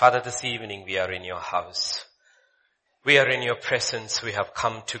Father, this evening we are in your house. We are in your presence. We have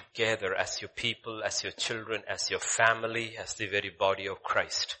come together as your people, as your children, as your family, as the very body of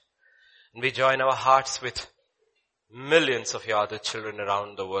Christ. And we join our hearts with millions of your other children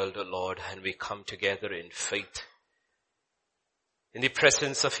around the world, O Lord, and we come together in faith. In the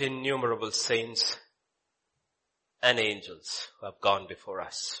presence of innumerable saints and angels who have gone before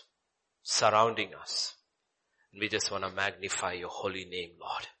us, surrounding us. And we just want to magnify your holy name,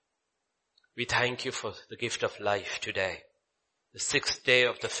 Lord. We thank you for the gift of life today. The 6th day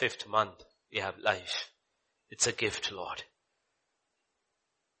of the 5th month, we have life. It's a gift, Lord.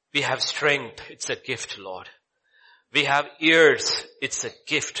 We have strength. It's a gift, Lord. We have ears. It's a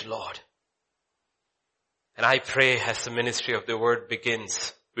gift, Lord. And I pray as the ministry of the word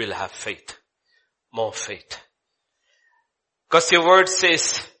begins, we'll have faith. More faith. Because your word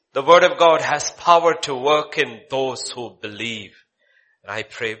says, the word of God has power to work in those who believe. And I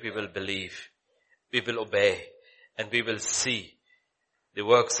pray we will believe, we will obey, and we will see the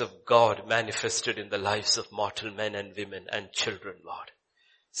works of God manifested in the lives of mortal men and women and children, Lord.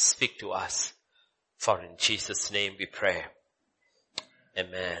 Speak to us, for in Jesus' name we pray.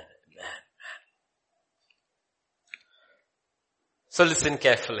 Amen. Amen. So listen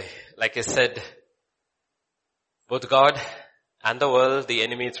carefully. Like I said, both God and the world, the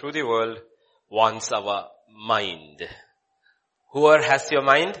enemy through the world, wants our mind. Whoever has your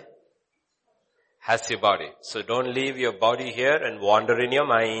mind, has your body. So don't leave your body here and wander in your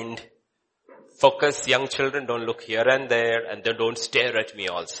mind. Focus, young children, don't look here and there, and then don't stare at me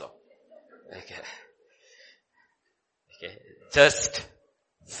also. Okay. Just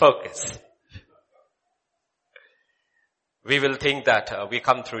focus. We will think that we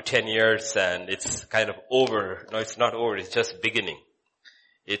come through 10 years and it's kind of over. No, it's not over. It's just beginning.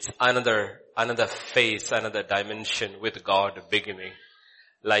 It's another phase, another dimension with God beginning.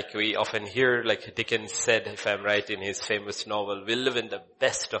 Like we often hear, like Dickens said, if I'm right, in his famous novel, we live in the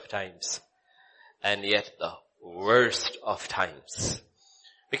best of times and yet the worst of times.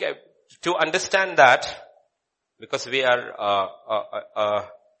 Because to understand that, because we are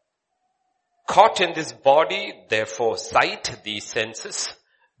caught in this body, therefore sight, these senses.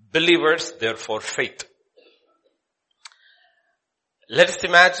 Believers, therefore faith. Let us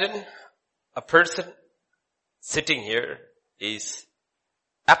imagine a person sitting here is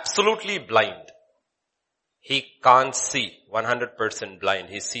absolutely blind. He can't see, 100% blind.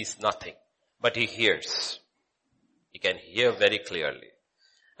 He sees nothing, but he hears. He can hear very clearly.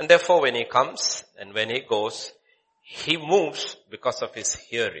 And therefore when he comes and when he goes, he moves because of his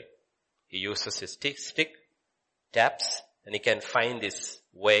hearing. He uses his stick, taps, and he can find his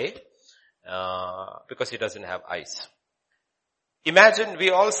way because he doesn't have eyes. Imagine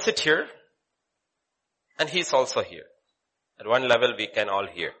we all sit here and he's also here. At one level we can all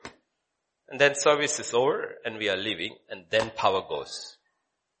hear. And then service is over and we are leaving and then power goes.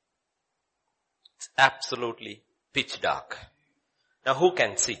 It's absolutely pitch dark. Now who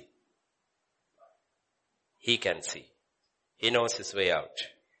can see? He can see. He knows his way out.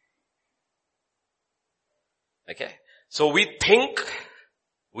 Okay. So we think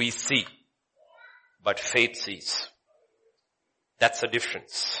we see, but faith sees. That's the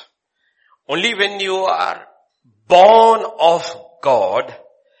difference. Only when you are born of God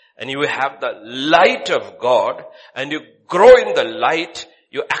and you have the light of God and you grow in the light,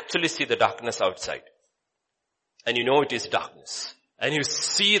 you actually see the darkness outside. And you know it is darkness. And you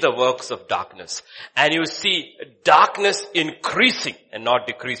see the works of darkness. And you see darkness increasing and not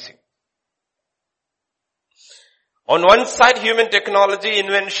decreasing. On one side, human technology,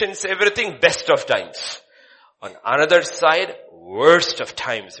 inventions, everything, best of times. On another side, worst of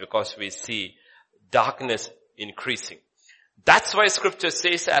times, because we see darkness increasing. That's why scripture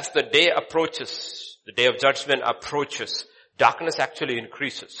says as the day approaches, the day of judgment approaches, darkness actually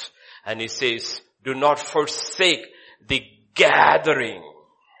increases. And he says, do not forsake the gathering.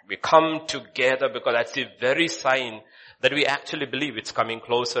 We come together because that's the very sign that we actually believe it's coming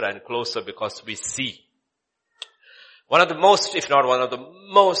closer and closer because we see. One of the most, if not one of the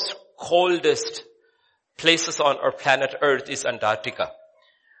most coldest places on our planet Earth is Antarctica.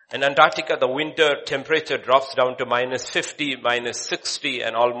 In Antarctica, the winter temperature drops down to -50, -60,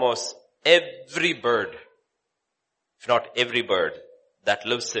 and almost every bird, if not every bird, that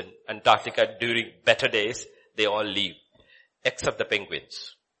lives in Antarctica during better days, they all leave, except the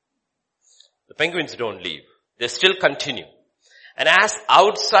penguins. The penguins don't leave. They still continue. And as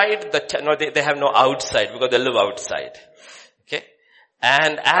outside, they have no outside because they live outside. Okay?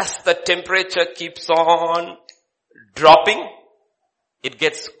 And as the temperature keeps on dropping, it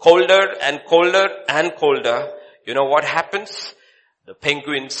gets colder and colder and colder. You know what happens? the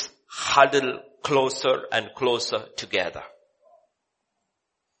penguins huddle closer and closer together.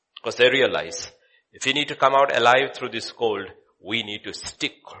 Because they realize, if we need to come out alive through this cold, we need to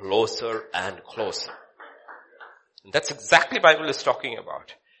stick closer and closer. And that's exactly what the Bible is talking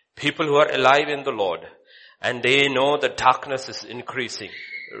about. People who are alive in the Lord and they know the darkness is increasing,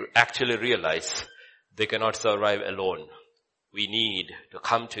 actually realize they cannot survive alone. We need to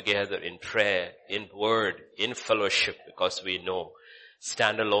come together in prayer, in word, in fellowship, because we know,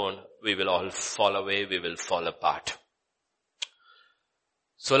 stand alone, we will all fall away, we will fall apart.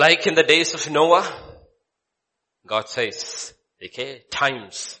 So like in the days of Noah, God says, okay,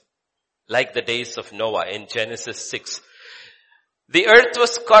 times like the days of Noah in Genesis 6. The earth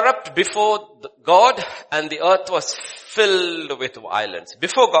was corrupt before God and the earth was filled with violence.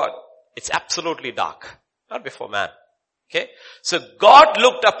 Before God, it's absolutely dark. Not before man. Okay? So God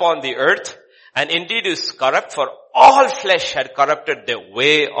looked upon the earth and indeed is corrupt, for all flesh had corrupted their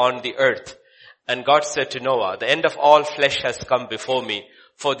way on the earth. And God said to Noah, the end of all flesh has come before me,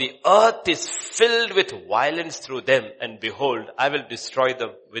 for the earth is filled with violence through them, and behold, I will destroy them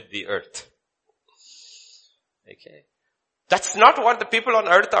with the earth. Okay. That's not what the people on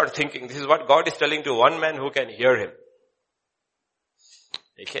earth are thinking. This is what God is telling to one man who can hear him.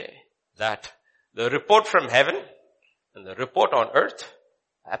 Okay. That the report from heaven and the report on earth,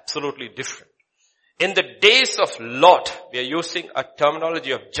 absolutely different. In the days of Lot, we are using a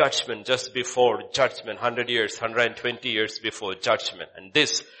terminology of judgment just before judgment, 100 years, 120 years before judgment. And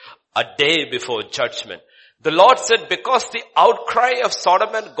this, a day before judgment. The Lord said, because the outcry of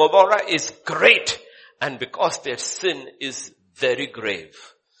Sodom and Gomorrah is great, and because their sin is very grave.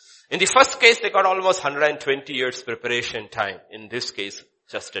 In the first case, they got almost 120 years preparation time. In this case,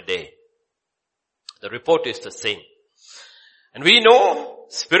 just a day. The report is the same. And we know,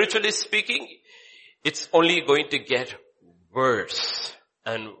 spiritually speaking, it's only going to get worse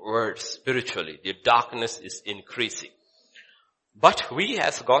and worse spiritually. The darkness is increasing. But we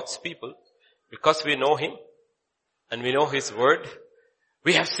as God's people, because we know Him and we know His word,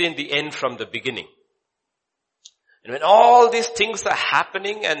 we have seen the end from the beginning. And when all these things are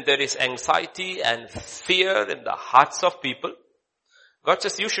happening and there is anxiety and fear in the hearts of people, God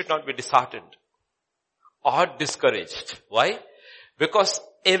says you should not be disheartened or discouraged. Why? Because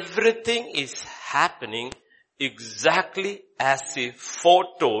everything is happening exactly as He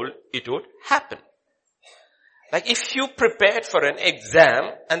foretold it would happen. Like if you prepared for an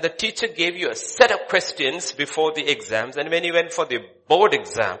exam and the teacher gave you a set of questions before the exams, and when you went for the board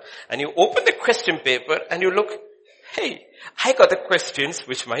exam and you open the question paper and you look, hey, I got the questions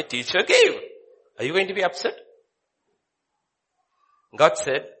which my teacher gave. Are you going to be upset? God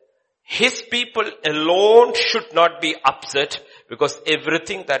said, His people alone should not be upset, because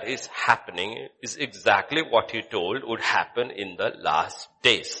everything that is happening is exactly what He told would happen in the last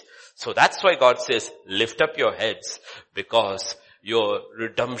days. So that's why God says, lift up your heads, because your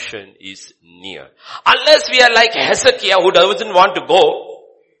redemption is near. Unless we are like Hezekiah, who doesn't want to go,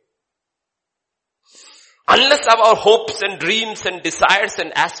 unless our hopes and dreams and desires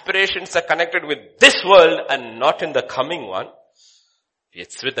and aspirations are connected with this world and not in the coming one,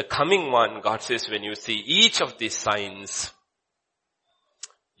 it's with the coming one. God says, when you see each of these signs,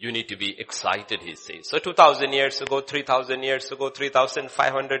 you need to be excited, He says. So 2,000 years ago, 3,000 years ago,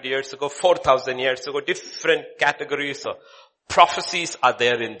 3,500 years ago, 4,000 years ago, different categories of prophecies are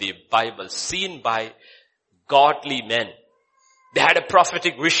there in the Bible, seen by godly men. They had a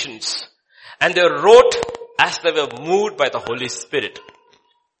prophetic visions, and they wrote as they were moved by the Holy Spirit.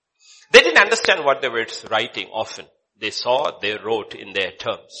 They didn't understand what they were writing often. They saw, they wrote in their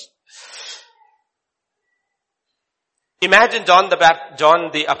terms. Imagine John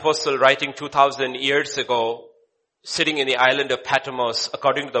the Apostle writing 2,000 years ago, sitting in the island of Patmos,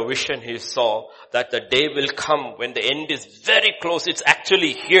 according to the vision he saw, that the day will come when the end is very close. It's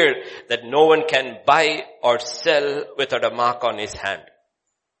actually here that no one can buy or sell without a mark on his hand.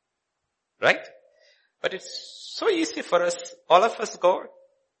 Right? But it's so easy for us. All of us go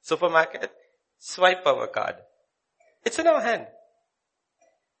supermarket, swipe our card. It's in our hand.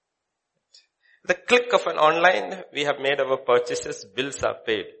 The click of an online, we have made our purchases, bills are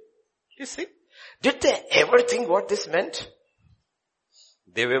paid. You see? Did they ever think what this meant?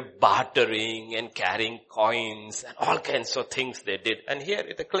 They were bartering and carrying coins and all kinds of things they did. And here,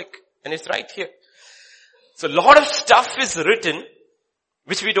 with a click, and it's right here. So a lot of stuff is written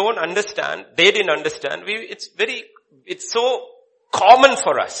which we don't understand. They didn't understand. It's so common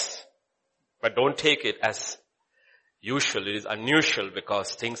for us. But don't take it as usual. It is unusual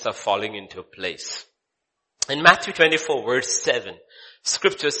because things are falling into place. In Matthew 24 verse 7,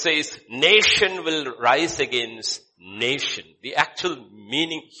 Scripture says nation will rise against nation. The actual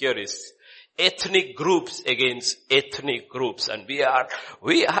meaning here is ethnic groups against ethnic groups. And we are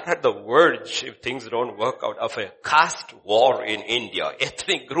at the verge, if things don't work out, of a caste war in India.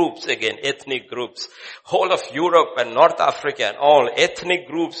 Ethnic groups against ethnic groups. Whole of Europe and North Africa and all ethnic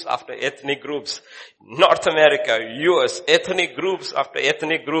groups after ethnic groups. North America, US, ethnic groups after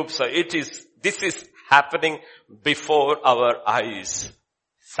ethnic groups. So this is happening before our eyes.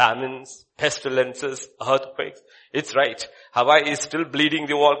 Famines, pestilences, earthquakes. It's right. Hawaii is still bleeding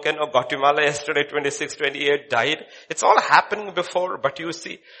the volcano. Guatemala yesterday, 26, 28 died. It's all happening before, but you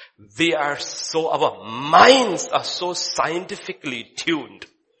see, our minds are so scientifically tuned.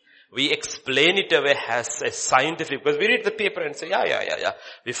 We explain it away as a scientific, because we read the paper and say, yeah.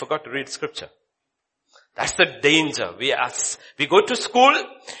 We forgot to read scripture. That's the danger. We go to school,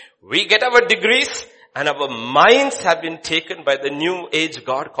 we get our degrees, and our minds have been taken by the new age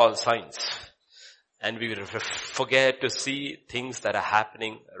God called science. And we forget to see things that are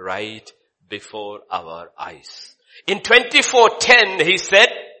happening right before our eyes. In 24:10, he said,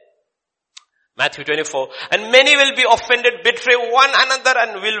 Matthew 24, and many will be offended, betray one another,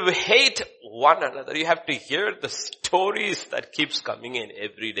 and will hate one another. You have to hear the stories that keeps coming in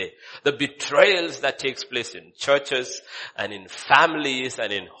every day. The betrayals that takes place in churches and in families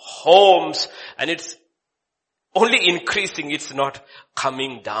and in homes, and it's only increasing, it's not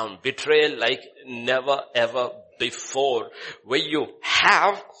coming down. Betrayal like never ever before. Where you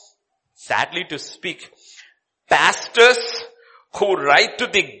have, sadly to speak, pastors who write to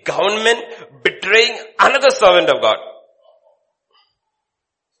the government betraying another servant of God.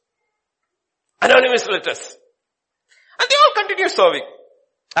 Anonymous letters. And they all continue serving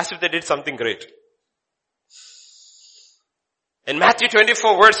as if they did something great. In Matthew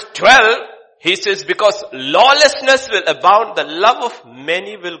 24 verse 12, he says, because lawlessness will abound, the love of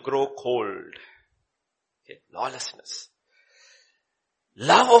many will grow cold. Okay, lawlessness.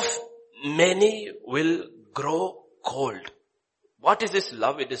 Love of many will grow cold. What is this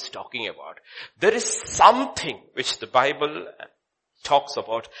love it is talking about? There is something which the Bible talks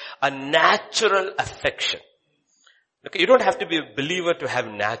about, a natural affection. Okay, you don't have to be a believer to have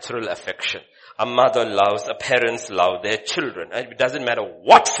natural affection. A mother loves, a parents love their children. It doesn't matter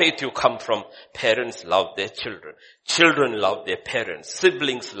what faith you come from, parents love their children. Children love their parents.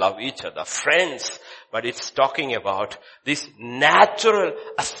 Siblings love each other. Friends. But it's talking about this natural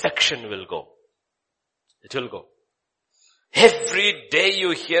affection will go. It will go. Every day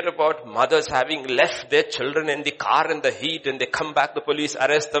you hear about mothers having left their children in the car in the heat, and they come back, the police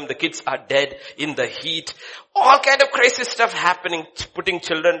arrest them, the kids are dead in the heat. All kind of crazy stuff happening, putting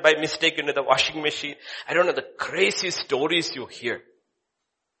children by mistake into the washing machine. I don't know, the crazy stories you hear.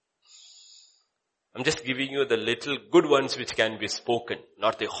 I'm just giving you the little good ones which can be spoken,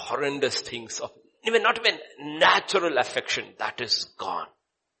 not the horrendous things of, not even natural affection that is gone.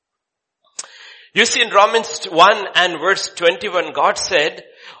 You see in Romans 1 and verse 21, God said,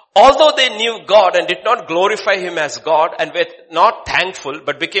 although they knew God and did not glorify Him as God and were not thankful,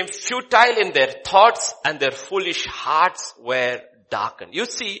 but became futile in their thoughts and their foolish hearts were darkened. You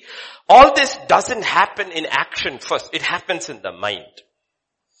see, all this doesn't happen in action first. It happens in the mind.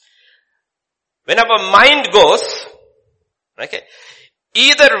 When our mind goes, okay,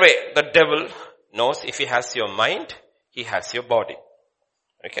 either way, the devil knows if he has your mind, he has your body.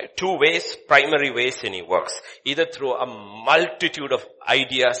 Okay, two ways, primary ways and he works. Either through a multitude of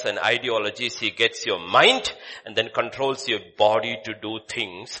ideas and ideologies, he gets your mind and then controls your body to do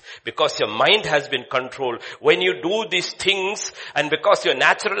things. Because your mind has been controlled, when you do these things and because your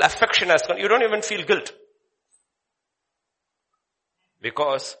natural affection has gone, you don't even feel guilt.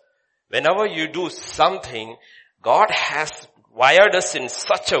 Because whenever you do something, God has wired us in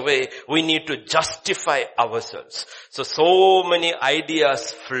such a way, we need to justify ourselves. So many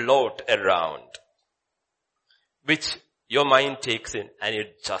ideas float around, which your mind takes in and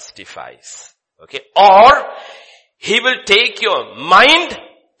it justifies. Okay? Or, he will take your mind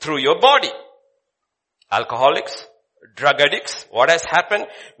through your body. Alcoholics, drug addicts, what has happened?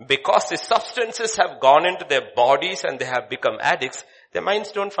 Because the substances have gone into their bodies and they have become addicts, their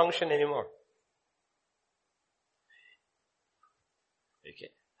minds don't function anymore.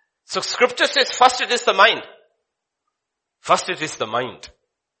 Okay. So scripture says first it is the mind. First it is the mind.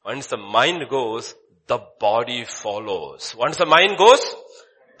 Once the mind goes, the body follows. Once the mind goes,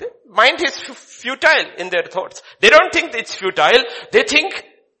 the mind is futile in their thoughts. They don't think it's futile. They think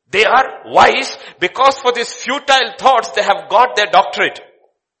they are wise because for these futile thoughts they have got their doctorate.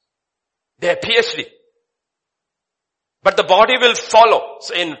 Their PhD. But the body will follow.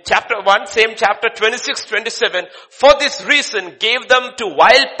 So in chapter 1, same chapter 26, 27, for this reason gave them to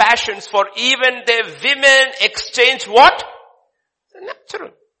wild passions, for even their women exchange what? The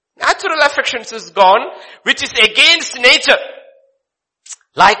natural. Natural affections is gone, which is against nature.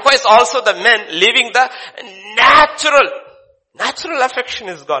 Likewise also the men living the natural affection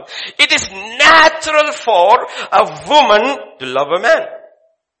is gone. It is natural for a woman to love a man.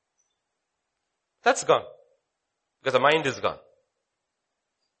 That's gone. Because the mind is gone.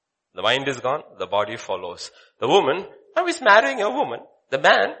 The mind is gone, the body follows. The woman now is marrying a woman. The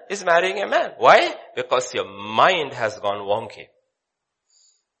man is marrying a man. Why? Because your mind has gone wonky.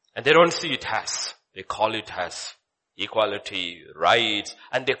 And they don't see it as. They call it as equality, rights,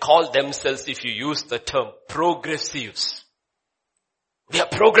 and they call themselves, if you use the term, progressives. They are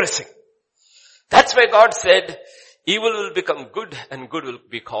progressing. That's why God said, evil will become good and good will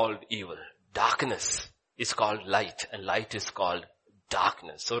be called evil. Darkness is called light and light is called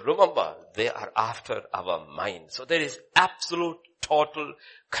darkness. So remember, they are after our mind. So there is absolute, total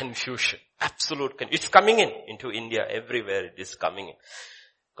confusion. It's coming into India, everywhere it is coming in.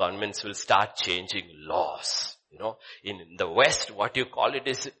 Governments will start changing laws. In the West, what you call it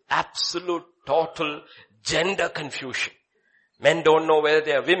is absolute, total gender confusion. Men don't know whether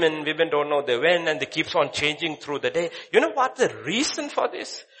they are women don't know they're when, and they keeps on changing through the day. You know what the reason for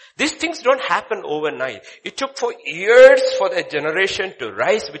this? These things don't happen overnight. It took for years for the generation to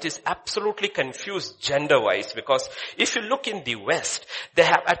rise, which is absolutely confused gender-wise, because if you look in the West, they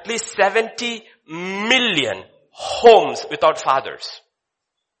have at least 70 million homes without fathers.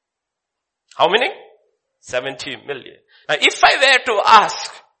 How many? 70 million. Now if I were to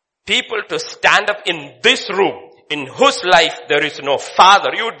ask people to stand up in this room, in whose life there is no father,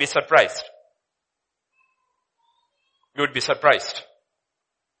 you would be surprised. You would be surprised.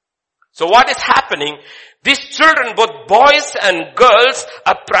 So what is happening? These children, both boys and girls,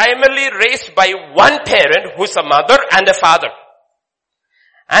 are primarily raised by one parent who's a mother and a father.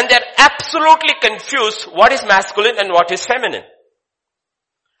 And they're absolutely confused what is masculine and what is feminine.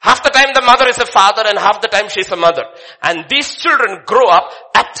 Half the time the mother is a father and half the time she's a mother. And these children grow up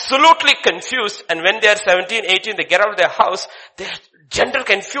absolutely confused, and when they are 17, 18, they get out of their house, their gender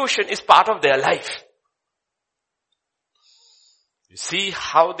confusion is part of their life. You see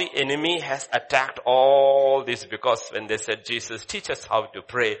how the enemy has attacked all this, because when they said, Jesus, teach us how to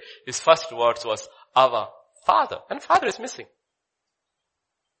pray, his first words was, our Father. And Father is missing.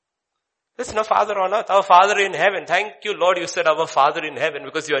 There's no Father on earth. Our Father in heaven. Thank you, Lord, you said our Father in heaven,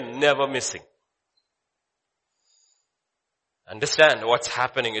 because you are never missing. Understand what's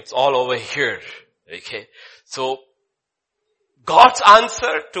happening. It's all over here. Okay. So, God's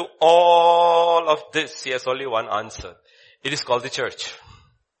answer to all of this, he has only one answer. It is called the church.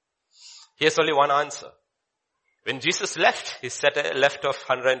 He has only one answer. When Jesus left, he left of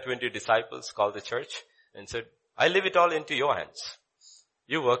 120 disciples called the church and said, I leave it all into your hands.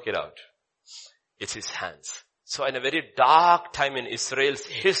 You work it out. It's his hands. So in a very dark time in Israel's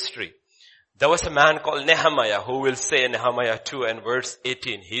history, there was a man called Nehemiah who will say in Nehemiah 2 and verse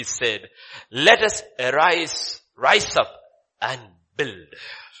 18, he said, let us rise up and build.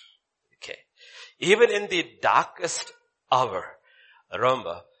 Okay. Even in the darkest hour,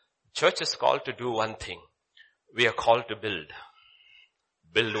 remember, church is called to do one thing. We are called to build.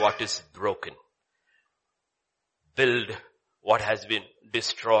 Build what is broken. Build what has been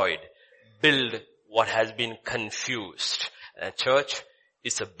destroyed. Build what has been confused. And a church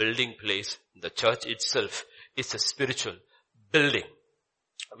is a building place. The church itself is a spiritual building.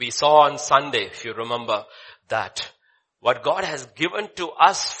 We saw on Sunday, if you remember, that what God has given to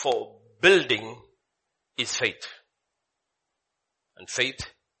us for building is faith. And faith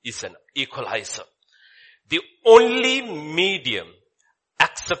is an equalizer. The only medium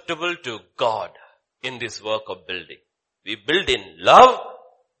acceptable to God in this work of building. We build in love,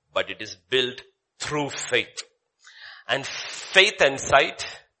 but it is built through faith. And faith and sight,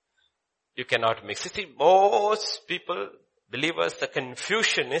 you cannot mix. You see, most people, believers, the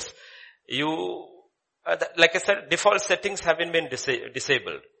confusion is like I said, default settings haven't been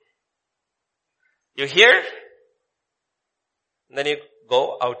disabled. You hear, then you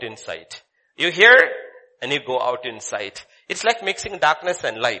go out in sight. You hear, and you go out in sight. It's like mixing darkness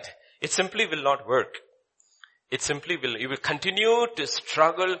and light. It simply will not work. You will continue to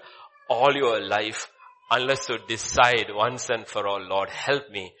struggle all your life unless you decide once and for all, Lord, help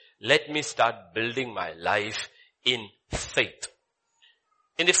me. Let me start building my life in faith.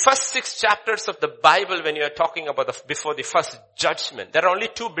 In the first 6 chapters of the Bible, when you are talking about before the first judgment, there are only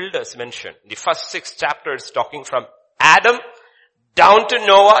 2 builders mentioned. The first 6 chapters talking from Adam, down to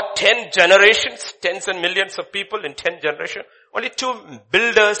Noah, 10 generations, tens and millions of people in 10 generations. Only 2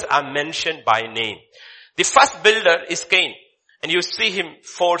 builders are mentioned by name. The first builder is Cain. And you see him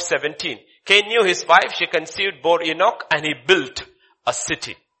 4:17. Cain knew his wife, she conceived, bore Enoch, and he built a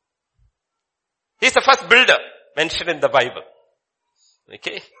city. He's the first builder mentioned in the Bible.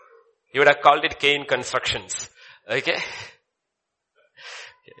 Okay? You would have called it Cain Constructions. Okay?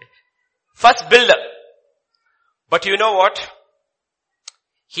 First builder. But you know what?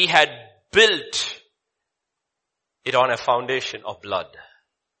 He had built it on a foundation of blood.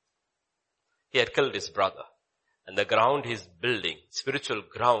 He had killed his brother. And the ground he's building, spiritual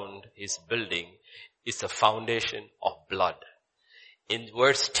ground he's building, is a foundation of blood. In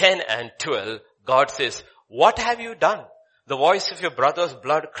verse 10 and 12, God says, what have you done? The voice of your brother's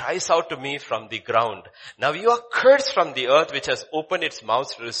blood cries out to me from the ground. Now you are cursed from the earth which has opened its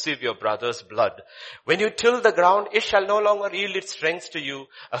mouth to receive your brother's blood. When you till the ground, it shall no longer yield its strength to you.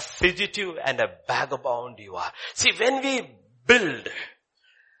 A fugitive and a vagabond you are. See, when we build,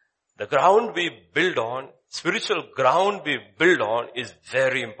 the ground we build on, spiritual ground we build on is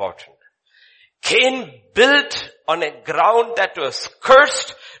very important. Cain built on a ground that was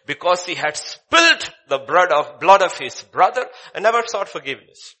cursed because he had spilled the blood of his brother and never sought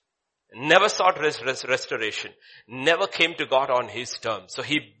forgiveness. Never sought restoration. Never came to God on his terms. So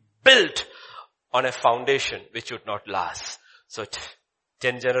he built on a foundation which would not last. So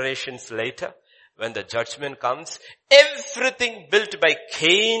 10 generations later, when the judgment comes, everything built by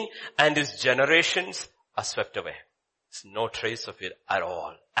Cain and his generations are swept away. There's no trace of it at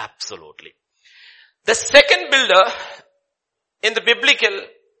all. Absolutely. The second builder in the biblical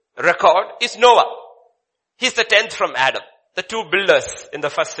record is Noah. He's the 10th from Adam. The 2 builders in the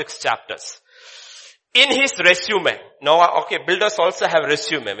first 6 chapters. In his resume, Noah, okay, builders also have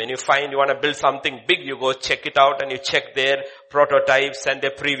resume. When you find you want to build something big, you go check it out and you check their prototypes and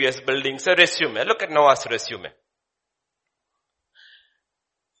their previous buildings. A resume. Look at Noah's resume.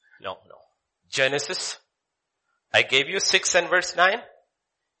 No. Genesis. I gave you 6 and verse 9.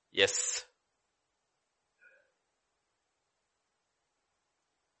 Yes.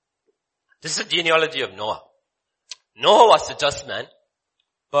 This is the genealogy of Noah. Noah was a just man,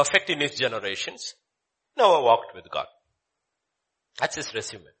 perfect in his generations. Noah walked with God. That's his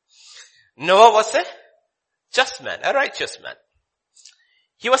resume. Noah was a just man, a righteous man.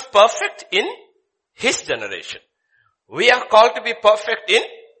 He was perfect in his generation. We are called to be perfect in,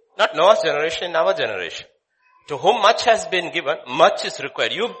 not Noah's generation, in our generation. To whom much has been given, much is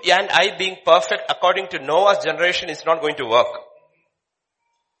required. You and I being perfect according to Noah's generation is not going to work.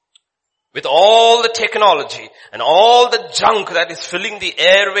 With all the technology and all the junk that is filling the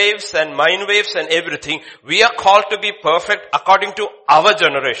airwaves and mind waves and everything, we are called to be perfect according to our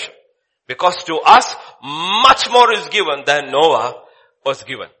generation. Because to us, much more is given than Noah was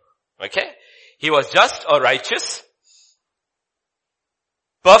given. Okay? He was just or righteous,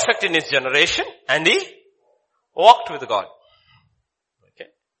 perfect in his generation, and he walked with God. Okay?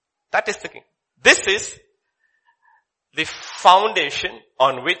 That is the king. This is the foundation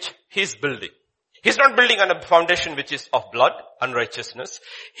on which he's building. He's not building on a foundation which is of blood, unrighteousness.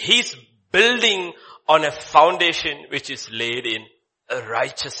 He's building on a foundation which is laid in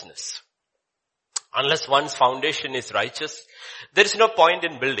righteousness. Unless one's foundation is righteous, there is no point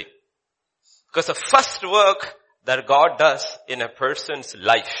in building. Because the first work that God does in a person's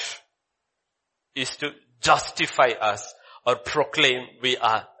life is to justify us or proclaim we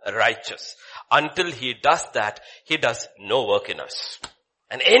are righteous. Until he does that, he does no work in us.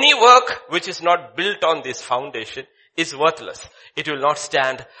 And any work which is not built on this foundation is worthless. It will not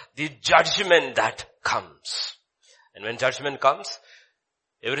stand the judgment that comes. And when judgment comes,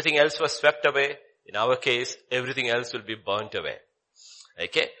 everything else was swept away. In our case, everything else will be burnt away.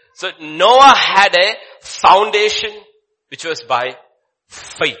 Okay? So Noah had a foundation which was by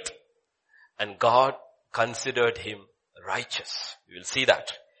faith. And God considered him righteous. You will see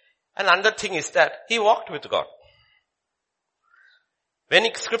that. And another thing is that he walked with God.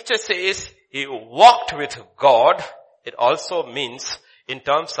 When scripture says he walked with God, it also means in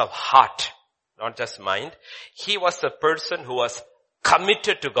terms of heart, not just mind. He was a person who was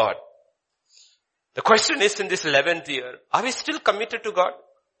committed to God. The question is in this 11th year, are we still committed to God?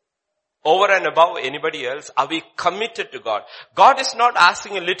 Over and above anybody else, are we committed to God? God is not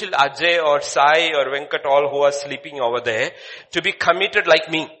asking a little Ajay or Sai or Venkat, all who are sleeping over there, to be committed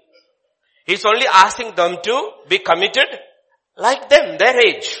like me. He's only asking them to be committed like them, their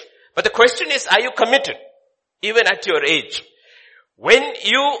age. But the question is, are you committed? Even at your age. When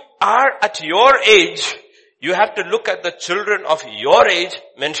you are at your age, you have to look at the children of your age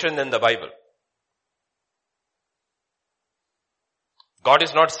mentioned in the Bible. God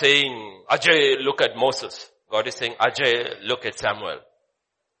is not saying, Ajay, look at Moses. God is saying, Ajay, look at Samuel,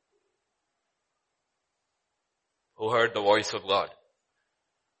 who heard the voice of God.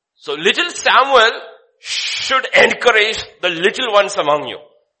 So little Samuel should encourage the little ones among you.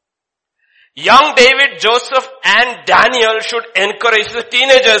 Young David, Joseph, and Daniel should encourage the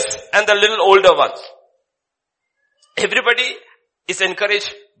teenagers and the little older ones. Everybody is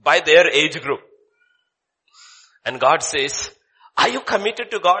encouraged by their age group. And God says, are you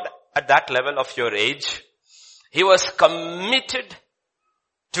committed to God at that level of your age? He was committed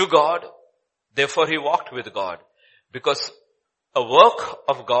to God, therefore he walked with God. Because a work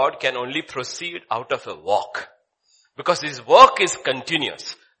of God can only proceed out of a walk. Because his work is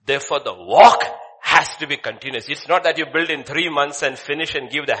continuous. Therefore the walk has to be continuous. It's not that you build in 3 months and finish and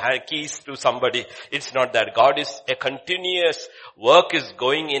give the keys to somebody. It's not that. God is a continuous work is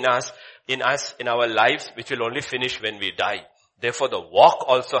going in us, in our lives, which will only finish when we die. Therefore the walk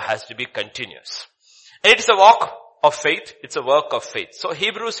also has to be continuous. And it's a walk of faith. It's a work of faith. So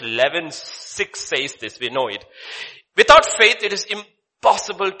Hebrews 11:6 says this. We know it. Without faith, it is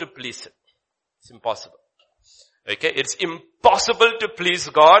impossible to please him. It's impossible. Okay, it's impossible to please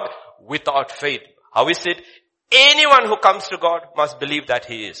God without faith. How is it? Anyone who comes to God must believe that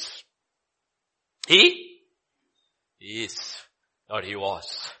he is. He is. Not he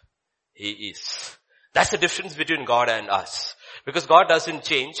was. He is. That's the difference between God and us. Because God doesn't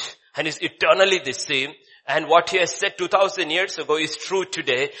change and is eternally the same. And what he has said 2,000 years ago is true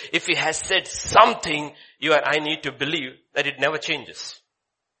today. If he has said something, you and I need to believe that it never changes.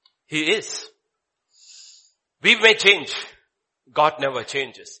 He is. We may change. God never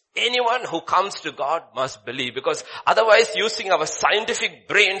changes. Anyone who comes to God must believe, because otherwise using our scientific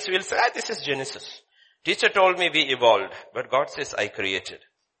brains we'll say, this is Genesis. Teacher told me we evolved, but God says I created.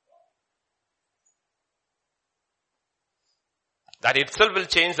 That itself will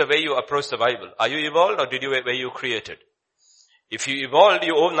change the way you approach the Bible. Are you evolved or were you created? If you evolved,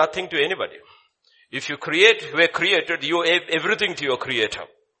 you owe nothing to anybody. If you were created, you owe everything to your creator.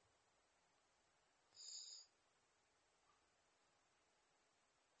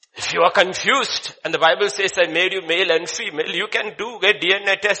 If you are confused and the Bible says I made you male and female, you can do a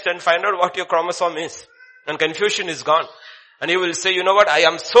DNA test and find out what your chromosome is. And confusion is gone. And you will say, you know what, I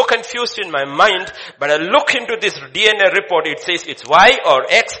am so confused in my mind, but I look into this DNA report, it says it's Y or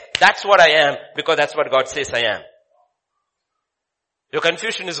X, that's what I am, because that's what God says I am. Your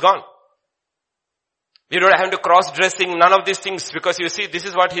confusion is gone. You don't have to cross-dressing, none of these things, because you see, this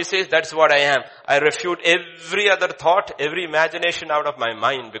is what he says, that's what I am. I refute every other thought, every imagination out of my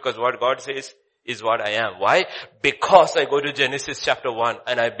mind, because what God says is what I am. Why? Because I go to Genesis chapter 1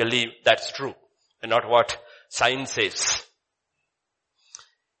 and I believe that's true, and not what science says.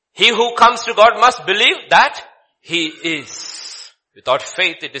 He who comes to God must believe that he is. Without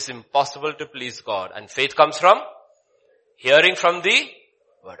faith, it is impossible to please God. And faith comes from hearing from the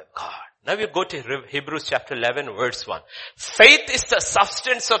word of God. Now we go to Hebrews chapter 11 verse 1. Faith is the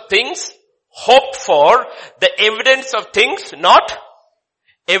substance of things hoped for, the evidence of things not,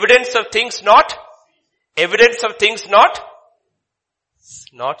 evidence of things not, evidence of things not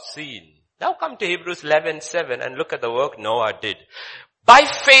seen. Now come to Hebrews 11:7 and look at the work Noah did. By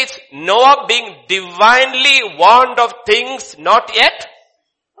faith, Noah being divinely warned of things not yet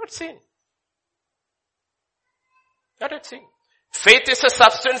seen. Not yet seen. Faith is the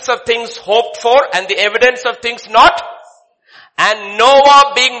substance of things hoped for and the evidence of things not. And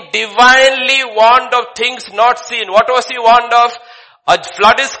Noah being divinely warned of things not seen. What was he warned of? A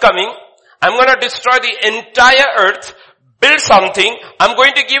flood is coming. I'm going to destroy the entire earth. Build something. I'm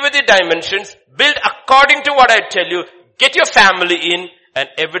going to give you the dimensions. Build according to what I tell you. Get your family in, and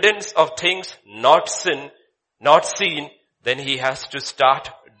evidence of things not seen. Then he has to start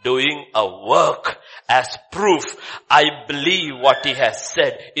doing a work as proof. I believe what he has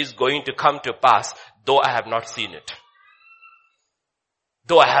said is going to come to pass, though I have not seen it.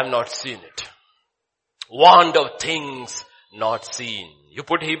 Though I have not seen it. Warned of things not seen. You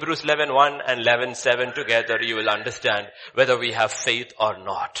put Hebrews 11:1 and 11:7 together, you will understand whether we have faith or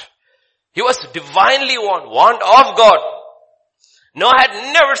not. He was divinely warned of God. Noah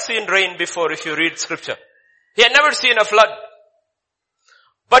had never seen rain before, if you read scripture. He had never seen a flood.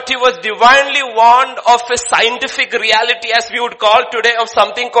 But he was divinely warned of a scientific reality, as we would call today, of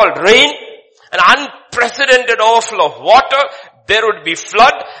something called rain, an unprecedented overflow of water. There would be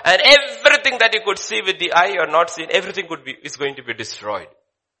flood, and everything that you could see with the eye or not seen, everything is going to be destroyed.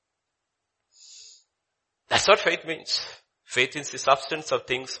 That's what faith means. Faith is the substance of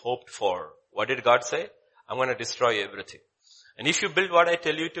things hoped for. What did God say? I'm going to destroy everything. And if you build what I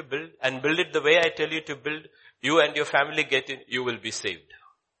tell you to build, and build it the way I tell you to build, You and your family get in, you will be saved.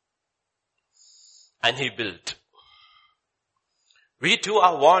 And he built. We too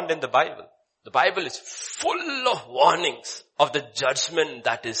are warned in the Bible. The Bible is full of warnings of the judgment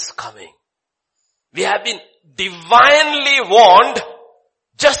that is coming. We have been divinely warned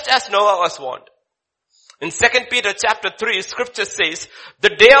just as Noah was warned. In 2 Peter chapter 3, scripture says, the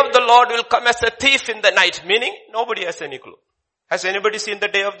day of the Lord will come as a thief in the night, meaning nobody has any clue. Has anybody seen the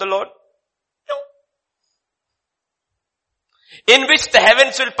day of the Lord? No. In which the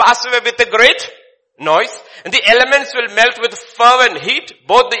heavens will pass away with a great noise, and the elements will melt with fervent heat.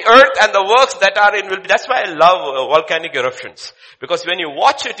 Both the earth and the works that are in will be. That's why I love volcanic eruptions. Because when you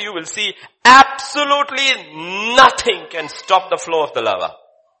watch it, you will see absolutely nothing can stop the flow of the lava.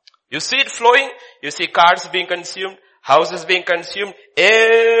 You see it flowing, you see cars being consumed, houses being consumed,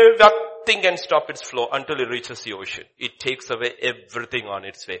 everything can stop its flow until it reaches the ocean. It takes away everything on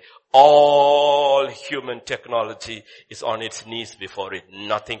its way. All human technology is on its knees before it.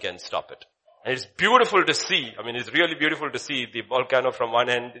 Nothing can stop it. And it's beautiful to see. I mean, it's really beautiful to see the volcano from one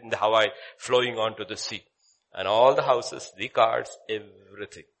end in the Hawaii flowing onto the sea. And all the houses, the cars,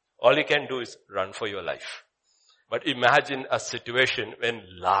 everything. All you can do is run for your life. But imagine a situation when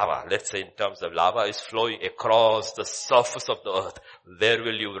lava, let's say in terms of lava, is flowing across the surface of the earth. Where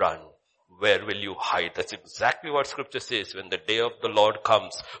will you run? Where will you hide? That's exactly what scripture says. When the day of the Lord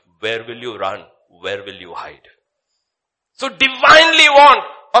comes, where will you run? Where will you hide? So divinely warned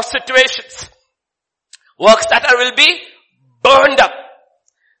of situations. Works that will be burned up.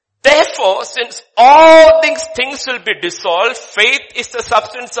 Therefore, since all things will be dissolved, faith is the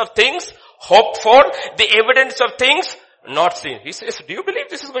substance of things hoped for, the evidence of things not seen. He says, do you believe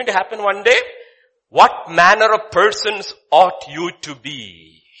this is going to happen one day? What manner of persons ought you to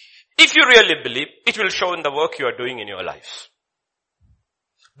be? If you really believe, it will show in the work you are doing in your lives.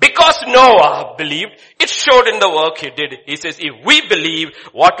 Because Noah believed, it showed in the work he did. He says, if we believe,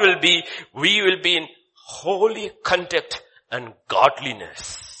 what will be? We will be in holy conduct and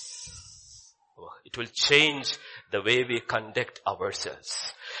godliness. It will change the way we conduct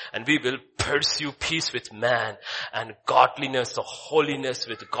ourselves. And we will pursue peace with man and godliness or holiness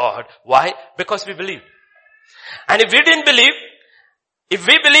with God. Why? Because we believe. And if we didn't believe, if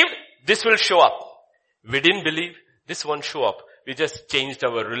we believed, this will show up. We didn't believe, this won't show up. We just changed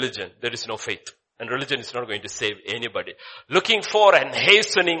our religion. There is no faith. And religion is not going to save anybody. Looking for and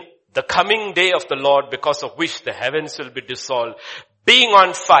hastening the coming day of the Lord, because of which the heavens will be dissolved, being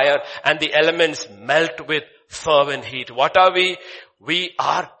on fire and the elements melt with fervent heat. What are we? We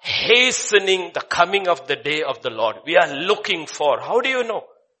are hastening the coming of the day of the Lord. We are looking for. How do you know?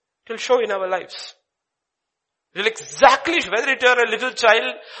 It will show in our lives. It will exactly, whether you are a little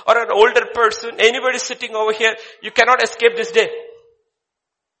child or an older person, anybody sitting over here, you cannot escape this day.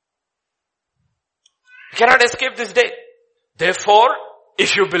 You cannot escape this day. Therefore,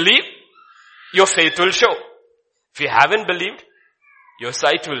 if you believe, your faith will show. If you haven't believed, your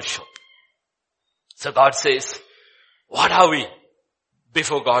sight will show. So God says, what are we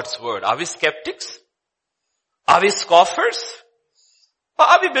before God's word? Are we skeptics? Are we scoffers? Or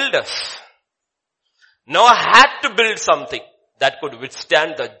are we builders? Noah had to build something that could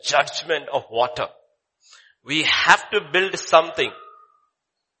withstand the judgment of water. We have to build something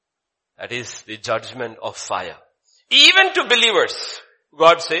that is the judgment of fire. Even to believers,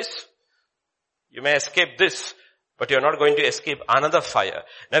 God says, you may escape this, but you're not going to escape another fire.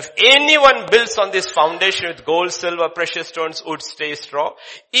 Now if anyone builds on this foundation with gold, silver, precious stones, wood, stay, straw,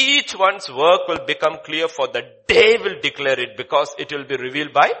 each one's work will become clear, for the day will declare it, because it will be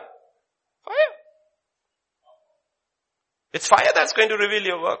revealed by fire. It's fire that's going to reveal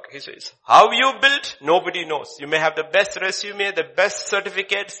your work, he says. How you built, nobody knows. You may have the best resume, the best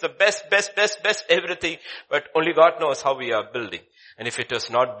certificates, the best everything, but only God knows how we are building. And if it is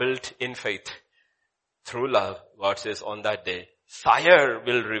not built in faith, through love, God says on that day, fire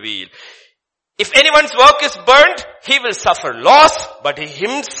will reveal. If anyone's work is burnt, he will suffer loss, but he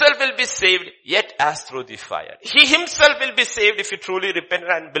himself will be saved, yet as through the fire. He himself will be saved if you truly repent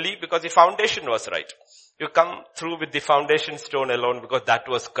and believe, because the foundation was right. You come through with the foundation stone alone, because that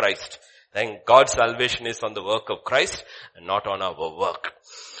was Christ. Then God's salvation is on the work of Christ and not on our work.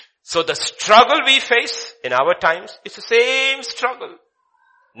 So the struggle we face in our times is the same struggle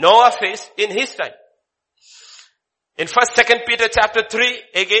Noah faced in his time. In 2 Peter chapter 3,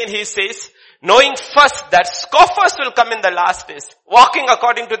 again he says, knowing first that scoffers will come in the last days, walking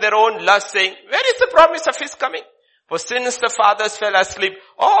according to their own lust, saying, where is the promise of his coming? For since the fathers fell asleep,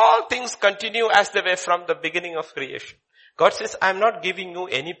 all things continue as they were from the beginning of creation. God says, I am not giving you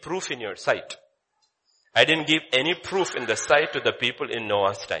any proof in your sight. I didn't give any proof in the sight to the people in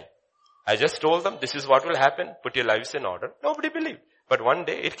Noah's time. I just told them, this is what will happen. Put your lives in order. Nobody believed. But one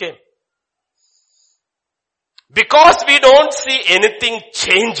day it came. Because we don't see anything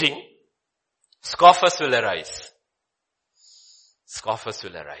changing, scoffers will arise. Scoffers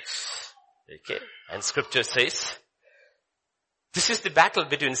will arise. Okay. And scripture says, this is the battle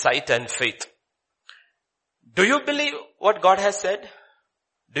between sight and faith. Do you believe what God has said?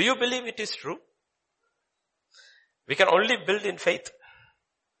 Do you believe it is true? We can only build in faith.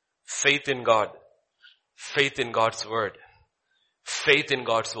 Faith in God. Faith in God's word. Faith in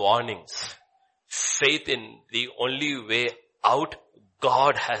God's warnings. Faith in the only way out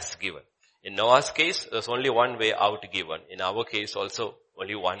God has given. In Noah's case, there's only one way out given. In our case also,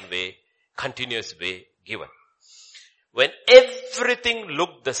 only one way, continuous way given. When everything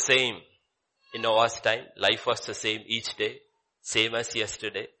looked the same in Noah's time, life was the same each day, same as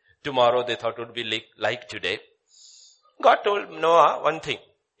yesterday. Tomorrow they thought it would be like today. God told Noah one thing.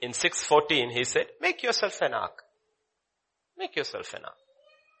 In 6:14 he said, make yourself an ark. Make yourself an ark.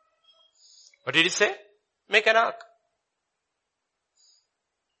 What did he say? Make an ark.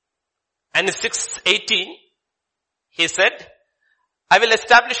 And in 6:18 he said, I will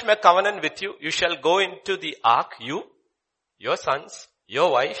establish my covenant with you. You shall go into the ark, you, your sons,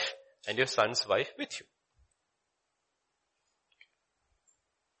 your wife, and your son's wife with you.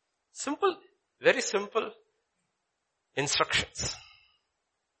 Simple, very simple instructions.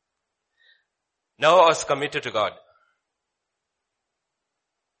 Noah was committed to God.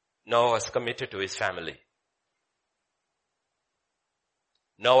 Noah was committed to his family.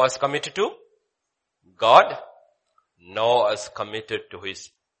 Noah was committed to God. Noah was committed to his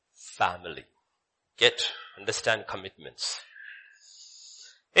family. Understand commitments.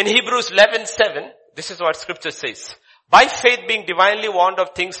 In Hebrews 11:7, this is what scripture says. By faith being divinely warned of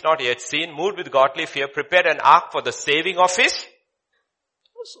things not yet seen, moved with godly fear, prepared an ark for the saving of his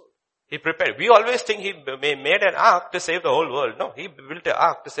household. He prepared. We always think he made an ark to save the whole world. No, he built an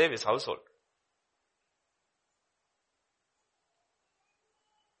ark to save his household.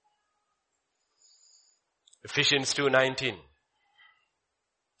 Ephesians 2:19.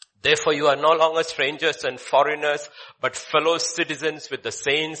 Therefore you are no longer strangers and foreigners, but fellow citizens with the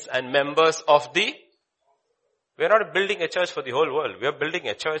saints and members of the... We are not building a church for the whole world. We are building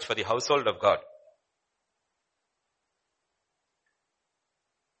a church for the household of God.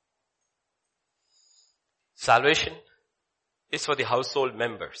 Salvation is for the household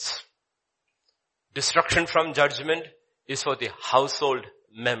members. Destruction from judgment is for the household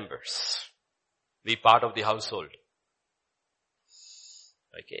members. Be part of the household.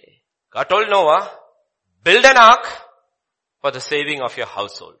 Okay. God told Noah, build an ark for the saving of your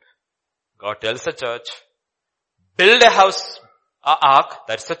household. God tells the church, build an ark,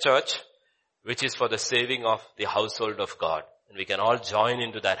 that's the church, which is for the saving of the household of God. And we can all join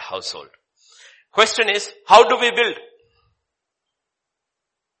into that household. Question is, how do we build?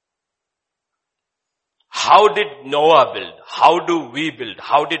 How did Noah build? How do we build?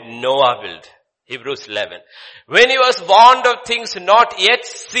 How did Noah build? Hebrews 11. When he was warned of things not yet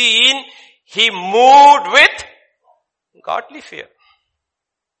seen, he moved with godly fear.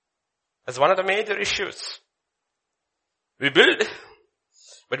 That's one of the major issues. We build,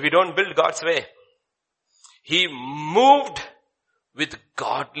 but we don't build God's way. He moved with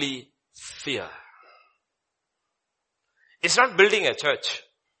godly fear. It's not building a church.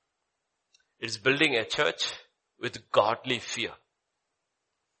 It's building a church with godly fear.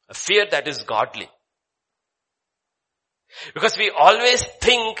 A fear that is godly. Because we always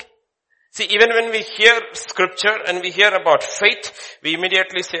think, see, even when we hear scripture and we hear about faith, we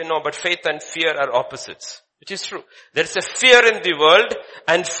immediately say, no, but faith and fear are opposites. Which is true. There is a fear in the world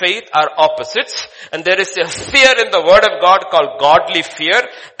and faith are opposites. And there is a fear in the word of God called godly fear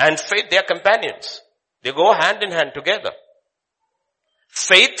and faith. They are companions. They go hand in hand together.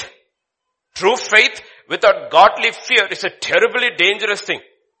 Faith, true faith without godly fear is a terribly dangerous thing.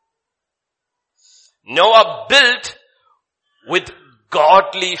 Noah built with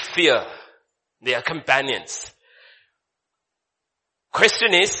godly fear. They are companions.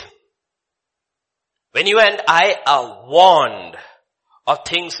 Question is, when you and I are warned of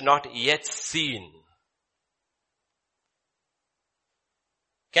things not yet seen,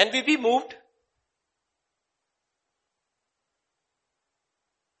 can we be moved?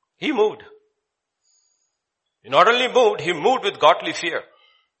 He moved. He not only moved, he moved with godly fear.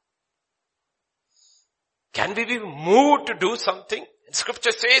 Can we be moved to do something?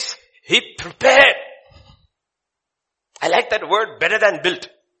 Scripture says, he prepared. I like that word better than built.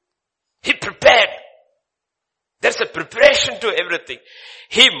 He prepared. There's a preparation to everything.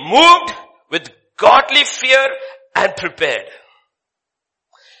 He moved with godly fear and prepared.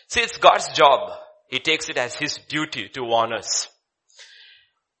 See, it's God's job. He takes it as his duty to warn us.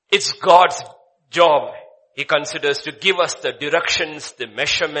 It's God's job. He considers to give us the directions, the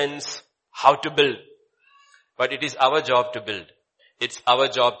measurements, how to build. But it is our job to build. It's our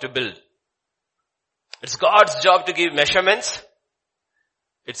job to build. It's God's job to give measurements.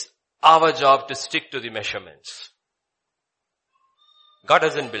 It's our job to stick to the measurements. God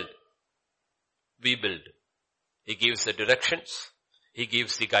doesn't build. We build. He gives the directions. He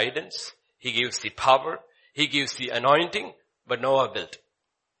gives the guidance. He gives the power. He gives the anointing. But Noah built.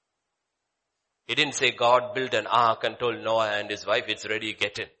 He didn't say God built an ark and told Noah and his wife, it's ready,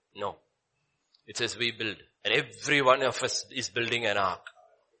 get in. No. It says we build. And every one of us is building an ark.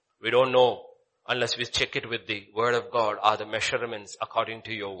 We don't know unless we check it with the word of God. Are the measurements according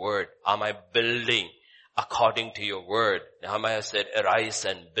to your word? Am I building according to your word? Nehemiah said, arise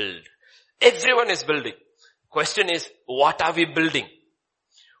and build. Everyone is building. Question is, what are we building?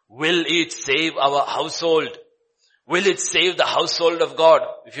 Will it save our household? Will it save the household of God?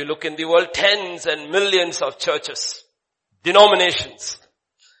 If you look in the world, tens and millions of churches, denominations.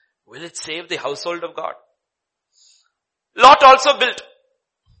 Will it save the household of God? Lot also built.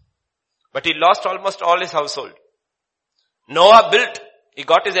 But he lost almost all his household. Noah built. He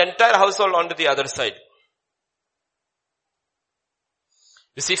got his entire household onto the other side.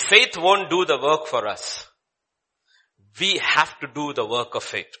 You see, faith won't do the work for us. We have to do the work of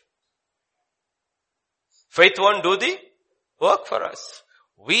faith. Faith won't do the work for us.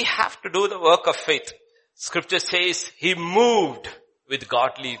 We have to do the work of faith. Scripture says he moved with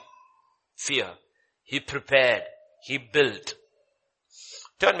godly fear. He prepared. He built.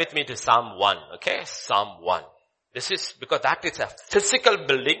 Turn with me to Psalm 1, okay? Psalm 1. This is, because that is a physical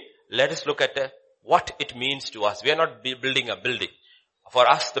building, let us look at what it means to us. We are not building a building. For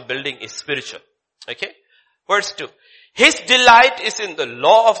us, the building is spiritual. Okay? Verse 2. His delight is in the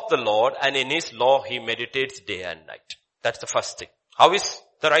law of the Lord, and in his law he meditates day and night. That's the first thing. How is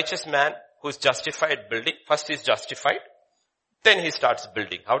the righteous man who is justified building? First he is justified, then he starts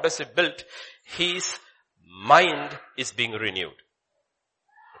building. How does he build? His mind is being renewed.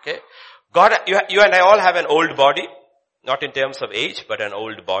 Okay? God, you and I all have an old body, not in terms of age, but an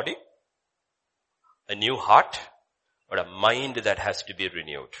old body, a new heart, but a mind that has to be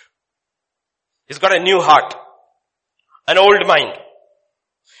renewed. He's got a new heart, an old mind.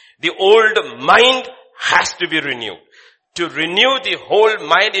 The old mind has to be renewed. To renew the whole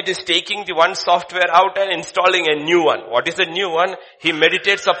mind, it is taking the one software out and installing a new one. What is the new one? He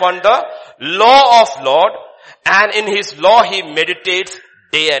meditates upon the law of Lord, and in his law he meditates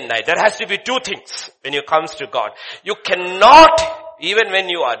day and night. There has to be two things when it comes to God. You cannot, even when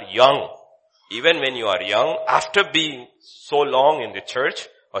you are young, after being so long in the church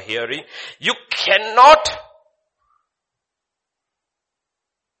or hearing, you cannot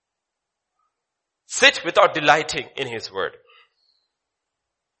sit without delighting in his word.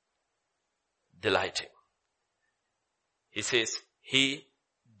 Delighting. He says, he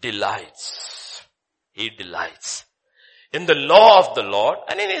delights. He delights in the law of the Lord,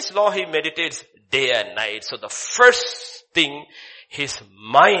 and in his law he meditates day and night. So the first thing, his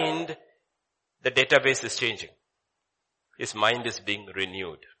mind, the database is changing. His mind is being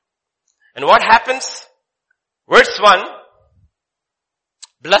renewed. And what happens? Verse 1,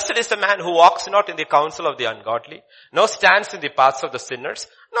 blessed is the man who walks not in the counsel of the ungodly, nor stands in the paths of the sinners,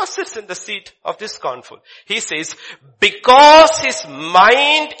 nor sits in the seat of the scornful. He says, because his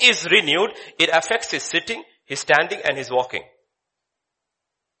mind is renewed, it affects his sitting, his standing, and his walking.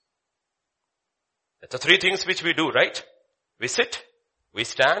 That's the three things which we do, right? We sit, we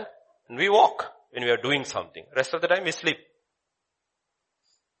stand, and we walk when we are doing something. Rest of the time we sleep.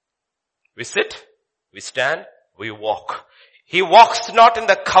 We sit, we stand, we walk. He walks not in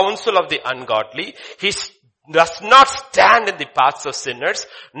the counsel of the ungodly. He does not stand in the paths of sinners,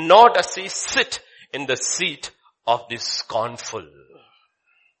 nor does he sit in the seat of the scornful.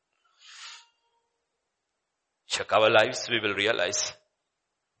 Check our lives, we will realize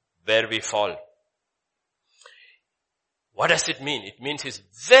where we fall. What does it mean? It means he's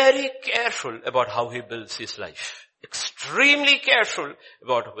very careful about how he builds his life. Extremely careful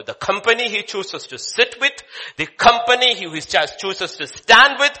about the company he chooses to sit with, the company he chooses to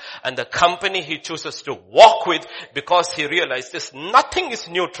stand with, and the company he chooses to walk with, because he realizes nothing is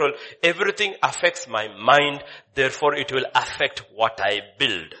neutral. Everything affects my mind, therefore it will affect what I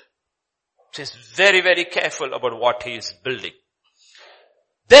build. So he's very, very careful about what he is building.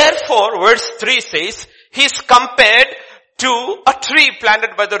 Therefore, verse 3 says, he's compared to a tree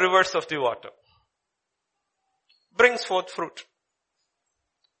planted by the rivers of the water. Brings forth fruit.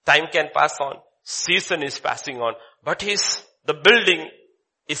 Time can pass on. Season is passing on. But the building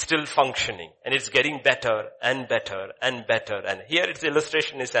is still functioning and it's getting better and better and better. And here its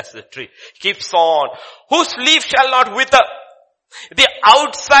illustration is as the tree. Keeps on. Whose leaf shall not wither. The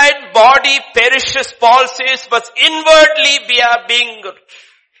outside body perishes, Paul says, but inwardly we are being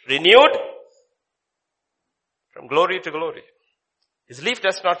renewed from glory to glory. His leaf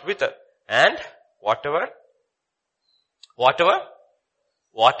does not wither. And whatever.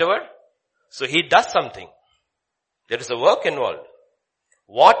 So he does something. There is a work involved.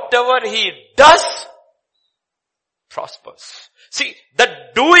 Whatever he does, prospers. See, the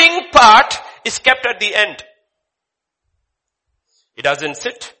doing part is kept at the end. He doesn't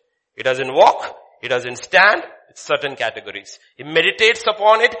sit, he doesn't walk, he doesn't stand. It's certain categories. He meditates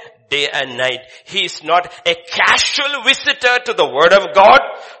upon it day and night. He is not a casual visitor to the Word of God.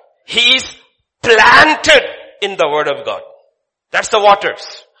 He is planted in the Word of God. That's the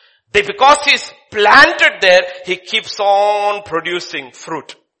waters. Because he's planted there, he keeps on producing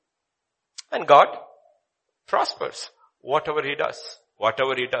fruit. And God prospers whatever he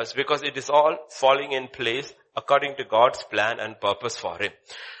does, because it is all falling in place according to God's plan and purpose for him.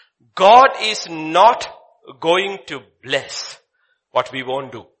 God is not going to bless what we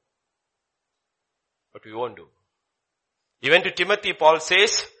won't do. Even to Timothy, Paul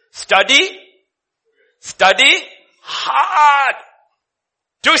says, study hard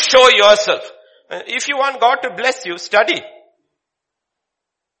to show yourself. If you want God to bless you, study.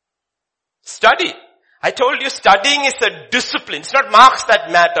 I told you studying is a discipline. It's not marks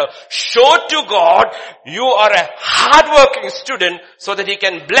that matter. Show to God you are a hardworking student so that he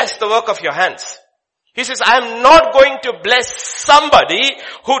can bless the work of your hands. He says, I am not going to bless somebody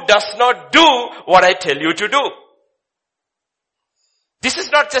who does not do what I tell you to do. This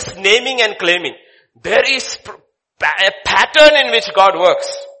is not just naming and claiming. There is a pattern in which God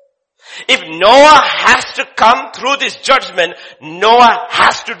works. If Noah has to come through this judgment, Noah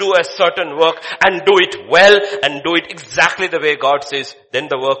has to do a certain work and do it well and do it exactly the way God says, then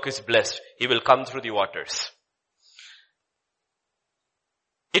the work is blessed. He will come through the waters.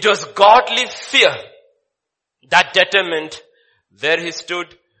 It was godly fear that determined where he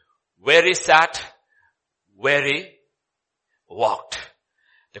stood, where he sat, where he walked.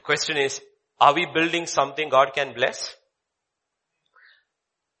 The question is, are we building something God can bless?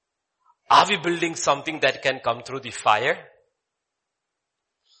 Are we building something that can come through the fire?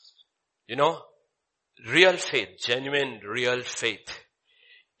 Real faith, genuine real faith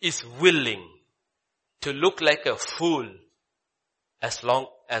is willing to look like a fool as long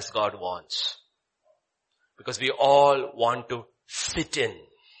as God wants. Because we all want to fit in.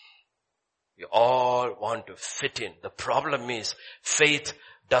 The problem is faith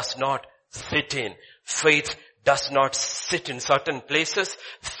does not fit in. Faith does not sit in certain places.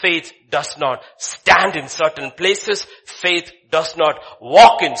 Faith does not stand in certain places. Faith does not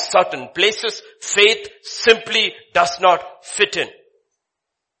walk in certain places. Faith simply does not fit in.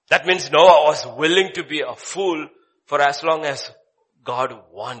 That means Noah was willing to be a fool for as long as God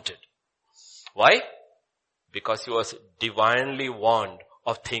wanted. Why? Because he was divinely warned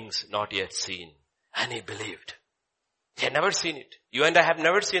of things not yet seen. And he believed. He had never seen it. You and I have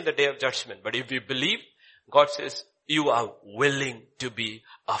never seen the day of judgment. But if we believe, God says, you are willing to be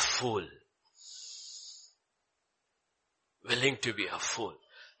a fool. Willing to be a fool.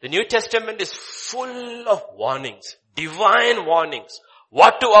 The New Testament is full of warnings, divine warnings.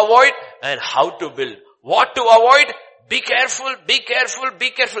 What to avoid and how to build. What to avoid, be careful, be careful, be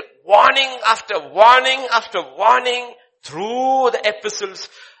careful. Warning after warning after warning through the epistles.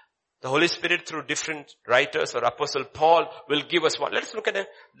 The Holy Spirit through different writers or Apostle Paul will give us one. Let's look at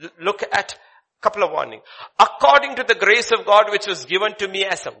a couple of warnings. According to the grace of God which was given to me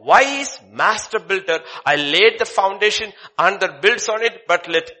as a wise master builder, I laid the foundation, another builds on it, but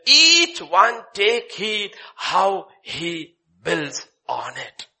let each one take heed how he builds on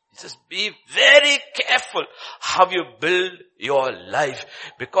it. He says, be very careful how you build your life.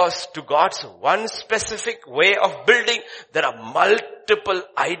 Because to God's one specific way of building, there are multiple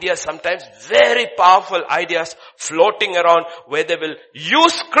ideas, sometimes very powerful ideas floating around where they will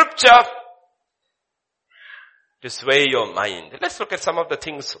use scripture to sway your mind. Let's look at some of the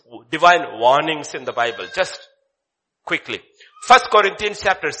things, divine warnings in the Bible, just quickly. 1 Corinthians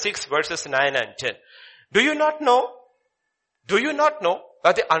chapter 6 verses 9 and 10. Do you not know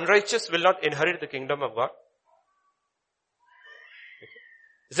that the unrighteous will not inherit the kingdom of God?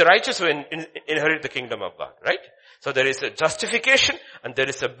 It's the righteous who inherit the kingdom of God, right? So there is a justification and there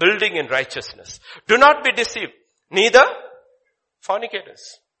is a building in righteousness. Do not be deceived. Neither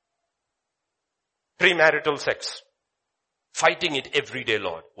fornicators. Premarital sex. Fighting it every day,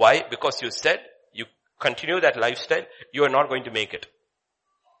 Lord. Why? Because you said you continue that lifestyle, you are not going to make it.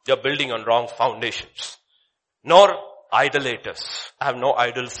 You're building on wrong foundations. Nor idolaters. I have no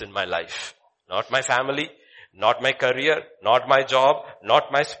idols in my life. Not my family, not my career, not my job,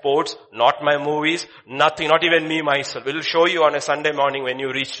 not my sports, not my movies, nothing, not even me myself. It will show you on a Sunday morning when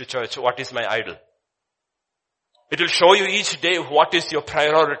you reach to church what is my idol. It will show you each day what is your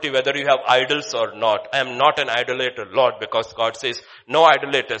priority, whether you have idols or not. I am not an idolater, Lord, because God says, no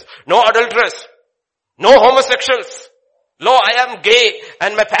idolaters, no adulterers, no homosexuals. No, I am gay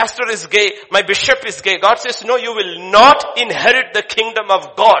and my pastor is gay, my bishop is gay. God says, no, you will not inherit the kingdom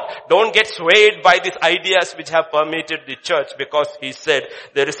of God. Don't get swayed by these ideas which have permeated the church, because he said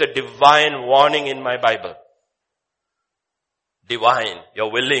there is a divine warning in my Bible. Divine,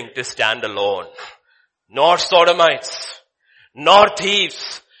 you're willing to stand alone. Nor sodomites, nor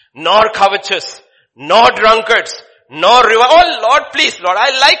thieves, nor covetous, nor drunkards, nor oh Lord, please Lord,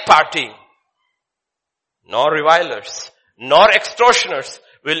 I like partying. Nor revilers, nor extortioners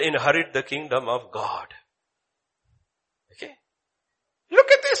will inherit the kingdom of God. Okay? Look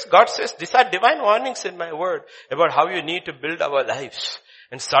at this. God says, these are divine warnings in my word about how you need to build our lives.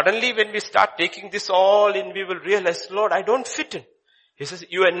 And suddenly when we start taking this all in, we will realize, Lord, I don't fit in. He says,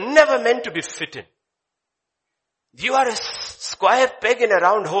 you are never meant to be fit in. You are a square peg in a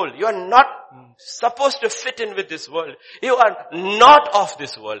round hole. You are not supposed to fit in with this world. You are not of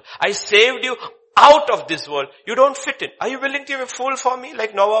this world. I saved you out of this world. You don't fit in. Are you willing to be a fool for me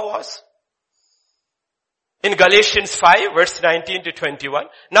like Noah was? In Galatians 5 verse 19 to 21,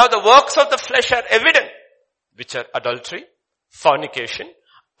 now the works of the flesh are evident, which are adultery, fornication,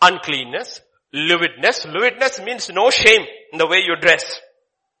 uncleanness, lewdness. Lewdness means no shame in the way you dress.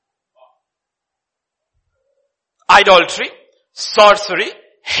 Idolatry, sorcery,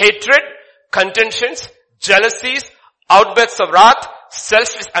 hatred, contentions, jealousies, outbursts of wrath,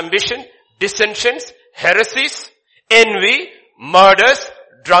 selfish ambition, dissensions, heresies, envy, murders,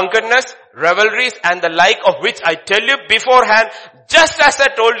 drunkenness, revelries, and the like, of which I tell you beforehand, just as I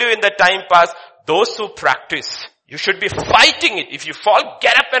told you in the time past, those who practice. You should be fighting it. If you fall,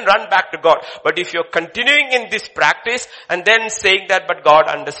 get up and run back to God. But if you're continuing in this practice and then saying that, but God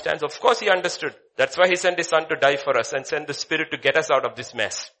understands, of course he understood. That's why he sent his son to die for us and sent the Spirit to get us out of this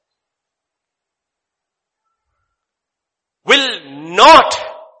mess. Will not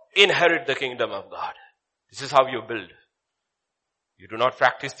inherit the kingdom of God. This is how you build. You do not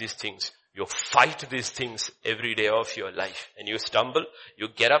practice these things. You fight these things every day of your life. And you stumble, you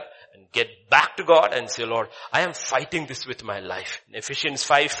get up and get back to God and say, Lord, I am fighting this with my life. In Ephesians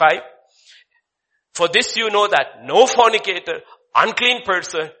 5:5, for this you know that no fornicator, unclean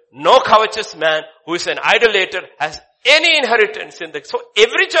person, no covetous man who is an idolater has any inheritance in the... So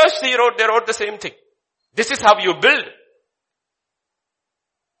every church they wrote the same thing. This is how you build.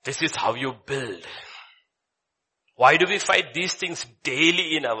 This is how you build. Why do we fight these things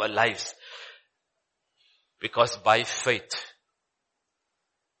daily in our lives? Because by faith,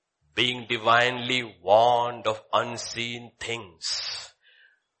 being divinely warned of unseen things,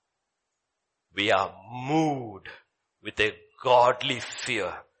 we are moved with a godly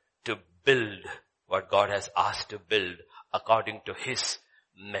fear to build what God has asked to build according to his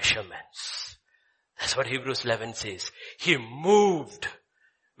measurements. That's what Hebrews 11 says. He moved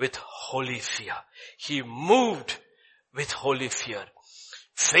with holy fear. He moved with holy fear.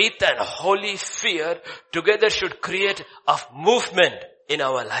 Faith and holy fear together should create a movement in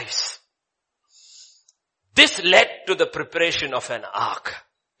our lives. This led to the preparation of an ark.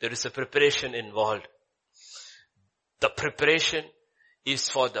 There is a preparation involved. The preparation is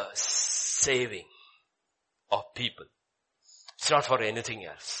for the saving of people. It's not for anything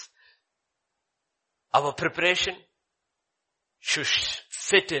else. Our preparation should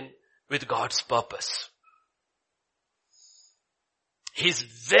fit in with God's purpose. His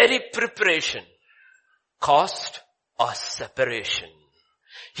very preparation caused a separation.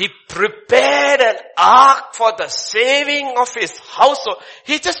 He prepared an ark for the saving of his household.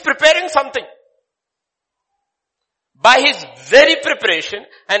 He's just preparing something. By his very preparation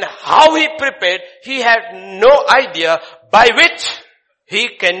and how he prepared, he had no idea by which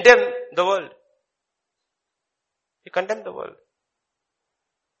he condemned the world. He condemned the world.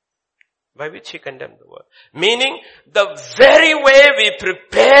 By which he condemned the world. Meaning, the very way we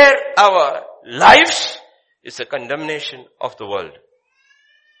prepare our lives is a condemnation of the world.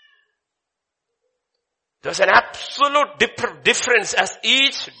 There's an absolute difference as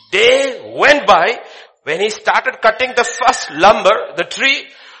each day went by. When he started cutting the first lumber, the tree,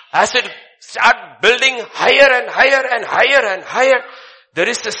 as it started building higher and higher and higher and higher, there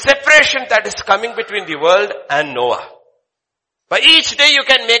is a separation that is coming between the world and Noah. But each day you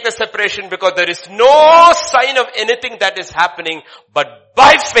can make the separation because there is no sign of anything that is happening. But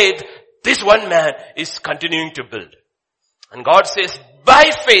by faith, this one man is continuing to build. And God says,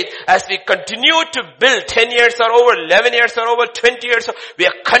 by faith, as we continue to build, 10 years are over, 11 years are over, 20 years are, we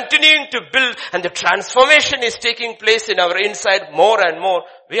are continuing to build and the transformation is taking place in our inside more and more.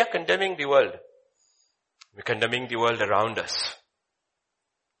 We are condemning the world. We're condemning the world around us.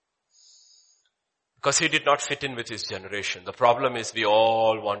 Because he did not fit in with his generation. The problem is we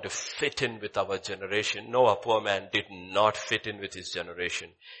all want to fit in with our generation. No, a poor man did not fit in with his generation.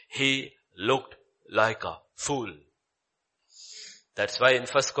 He looked like a fool. That's why in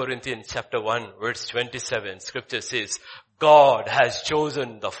 1 Corinthians chapter 1 verse 27, scripture says, God has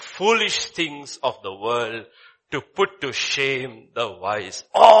chosen the foolish things of the world to put to shame the wise.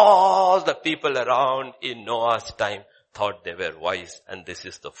 All the people around in Noah's time thought they were wise, and this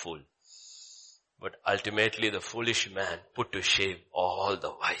is the fool. But ultimately the foolish man put to shame all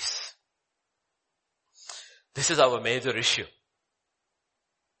the wise. This is our major issue.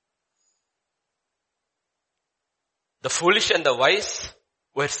 The foolish and the wise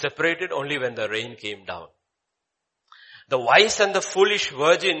were separated only when the rain came down. The wise and the foolish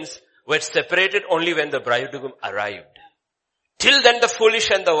virgins were separated only when the bridegroom arrived. Till then the foolish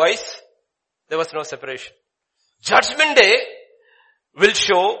and the wise, there was no separation. Judgment day will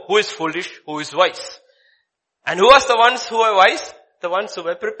show who is foolish, who is wise. And who are the ones who are wise? The ones who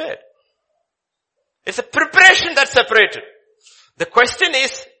were prepared. It's a preparation that separated. The question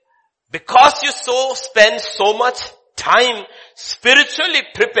is, because you spend so much time spiritually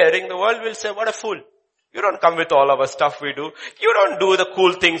preparing, the world will say, what a fool. You don't come with all our stuff we do. You don't do the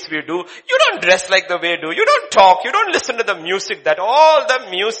cool things we do. You don't dress like the way we do. You don't talk. You don't listen to the music. That all the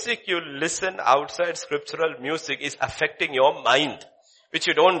music you listen outside scriptural music is affecting your mind, which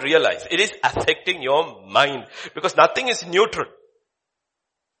you don't realize. It is affecting your mind because nothing is neutral.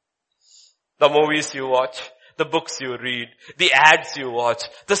 The movies you watch, the books you read, the ads you watch,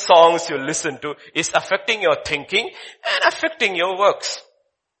 the songs you listen to is affecting your thinking and affecting your works.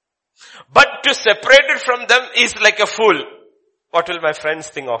 But to separate it from them is like a fool. What will my friends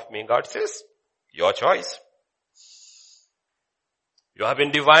think of me? God says, your choice. You have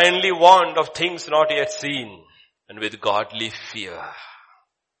been divinely warned of things not yet seen, and with godly fear.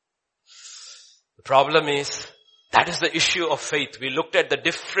 The problem is, that is the issue of faith. We looked at the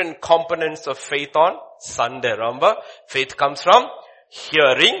different components of faith on Sunday. Remember, faith comes from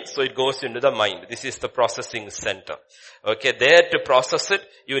hearing, so it goes into the mind. This is the processing center. Okay, there to process it,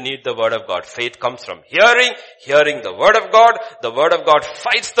 you need the word of God. Faith comes from hearing the word of God. The word of God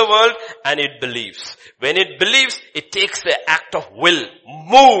fights the world and it believes. When it believes, it takes the act of will,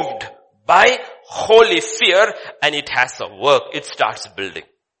 moved by holy fear, and it has a work. It starts building.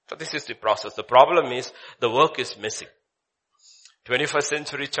 So this is the process. The problem is the work is missing. 21st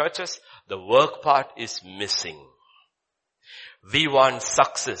century churches, the work part is missing. We want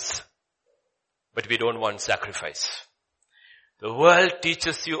success, but we don't want sacrifice. The world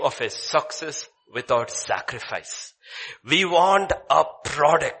teaches you of a success without sacrifice. We want a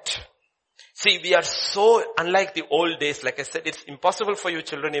product. See, we are so unlike the old days. Like I said, it's impossible for you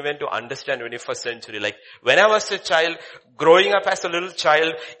children even to understand 21st century. Like when I was a child, growing up as a little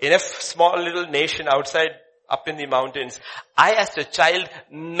child in a small little nation outside, up in the mountains, I as a child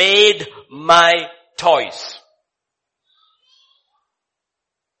made my toys.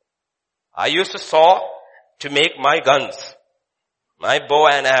 I used to saw to make my guns, my bow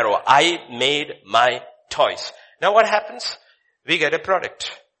and arrow. I made my toys. Now what happens? We get a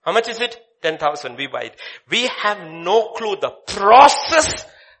product. How much is it? 10,000. We buy it. We have no clue the process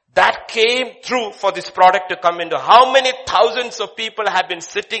that came through for this product to come into. How many thousands of people have been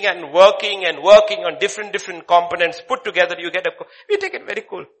sitting and working on different components put together. We take it very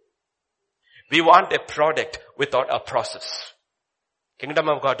cool. We want a product without a process. Kingdom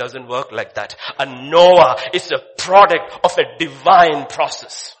of God doesn't work like that. And Noah is a product of a divine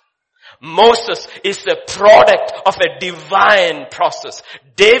process. Moses is the product of a divine process.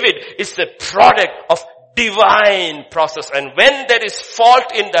 David is the product of divine process. And when there is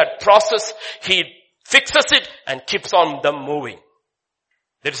fault in that process, he fixes it and keeps on them moving.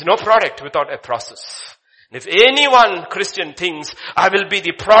 There is no product without a process. And if anyone Christian thinks, I will be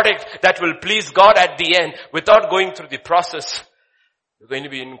the product that will please God at the end without going through the process, you're going to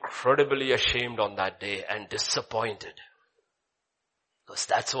be incredibly ashamed on that day and disappointed. Because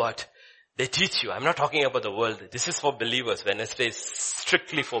that's what they teach you. I'm not talking about the world. This is for believers. Wednesday is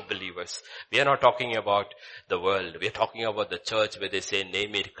strictly for believers. We are not talking about the world. We are talking about the church where they say,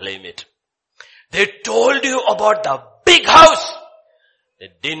 name it, claim it. They told you about the big house. They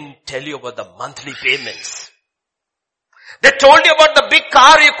didn't tell you about the monthly payments. They told you about the big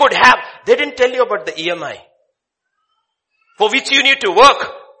car you could have. They didn't tell you about the EMI for which you need to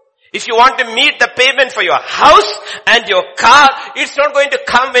work. If you want to meet the payment for your house and your car, it's not going to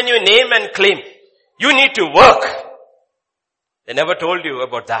come when you name and claim. You need to work. They never told you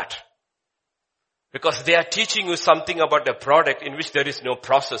about that. Because they are teaching you something about a product in which there is no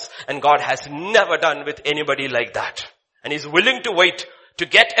process. And God has never done with anybody like that. And He's willing to wait to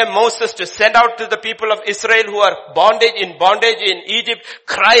get a Moses to send out to the people of Israel who are in bondage in Egypt,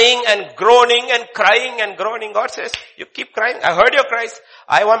 crying and groaning and crying and groaning. God says, you keep crying. I heard your cries.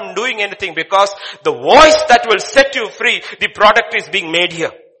 I am doing anything because the voice that will set you free, the product is being made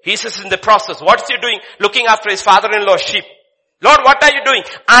here. He says in the process. What's He doing? Looking after His father-in-law's sheep. Lord, what are you doing?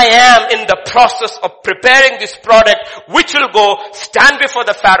 I am in the process of preparing this product which will go stand before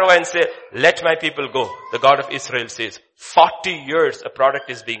the Pharaoh and say, let my people go. The God of Israel says, 40 years a product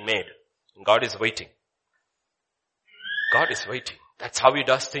is being made. And God is waiting. God is waiting. That's how He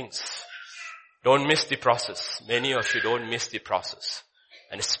does things. Don't miss the process. Many of you don't miss the process.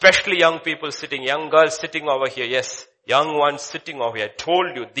 And especially young people sitting, young girls sitting over here. Yes, young ones sitting over here. I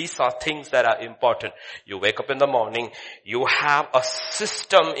told you these are things that are important. You wake up in the morning. You have a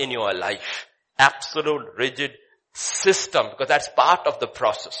system in your life. Absolute rigid system. Because that's part of the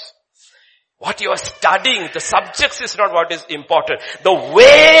process. What you are studying, the subjects is not what is important. The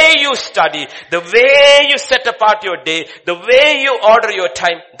way you study, the way you set apart your day, the way you order your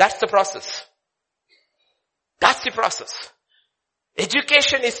time, that's the process. That's the process.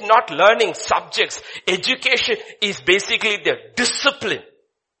 Education is not learning subjects. Education is basically the discipline.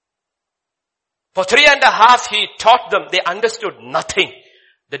 For 3.5 He taught them. They understood nothing.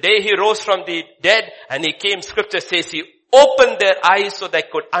 The day He rose from the dead and He came, Scripture says He opened their eyes so they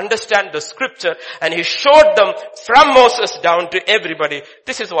could understand the Scripture, and He showed them from Moses down to everybody.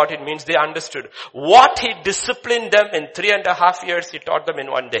 This is what it means. They understood. What He disciplined them in 3.5 years, He taught them in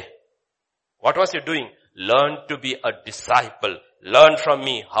one day. What was He doing? Learn to be a disciple. Learn from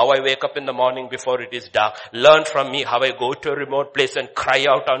me how I wake up in the morning before it is dark. Learn from me how I go to a remote place and cry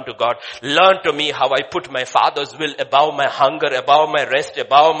out unto God. Learn to me how I put my Father's will above my hunger, above my rest,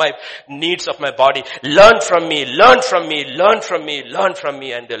 above my needs of my body. Learn from me, learn from me, learn from me, learn from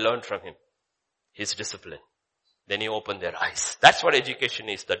me, and they learn from Him. His discipline. Then He opened their eyes. That's what education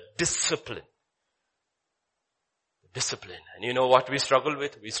is, the discipline. Discipline. And you know what we struggle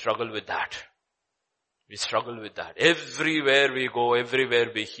with? We struggle with that. We struggle with that. Everywhere we go, everywhere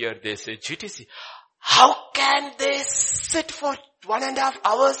we hear, they say, GTC, how can they sit for 1.5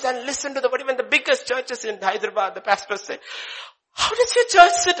 hours and listen to the word? Even the biggest churches in Hyderabad, the pastors say, how does your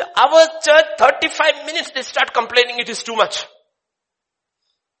church sit? Our church, 35 minutes, they start complaining it is too much.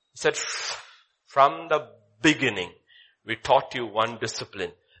 He said, from the beginning, we taught you one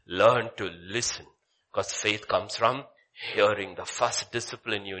discipline. Learn to listen. Because faith comes from hearing. The first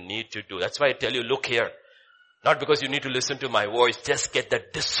discipline you need to do. That's why I tell you, look here. Not because you need to listen to my voice. Just get the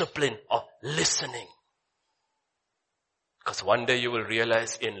discipline of listening. Because one day you will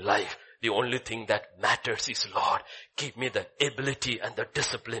realize in life, the only thing that matters is, Lord, give me the ability and the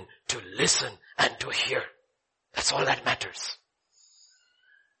discipline to listen and to hear. That's all that matters.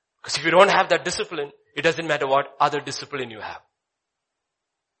 Because if you don't have that discipline, it doesn't matter what other discipline you have.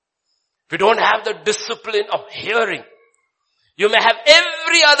 If you don't have the discipline of hearing, you may have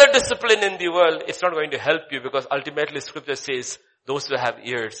every other discipline in the world. It's not going to help you, because ultimately Scripture says, those who have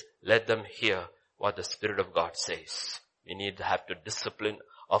ears, let them hear what the Spirit of God says. We need to have the discipline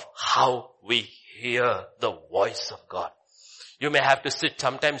of how we hear the voice of God. You may have to sit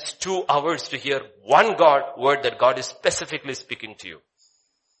sometimes 2 hours to hear one word that God is specifically speaking to you.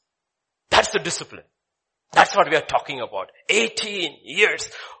 That's the discipline. That's what we are talking about. 18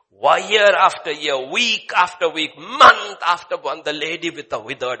 years. Year after year, week after week, month after month, the lady with the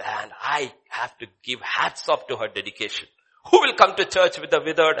withered hand. I have to give hats off to her dedication. Who will come to church with a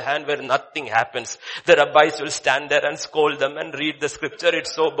withered hand where nothing happens? The rabbis will stand there and scold them and read the Scripture.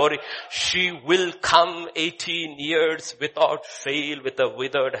 It's so boring. She will come 18 years without fail with a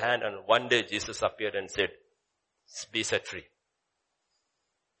withered hand. And one day Jesus appeared and said, be set free.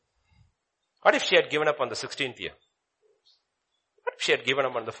 What if she had given up on the 16th year? What if she had given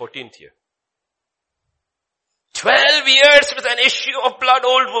up on the 14th year? 12 years with an issue of blood,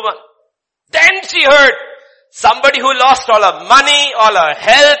 old woman. Then she heard, somebody who lost all her money, all her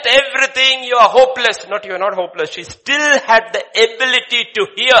health, everything, you are hopeless. Not, you are not hopeless. She still had the ability to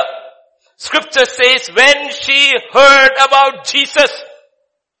hear. Scripture says when she heard about Jesus,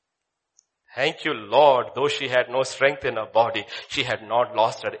 thank you, Lord, though she had no strength in her body, she had not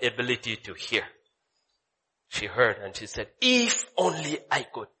lost her ability to hear. She heard and she said, if only I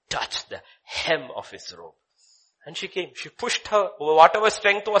could touch the hem of His robe. And she came. She pushed her, whatever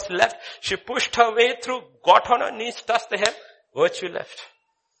strength was left, she pushed her way through, got on her knees, touched the hem, virtue left.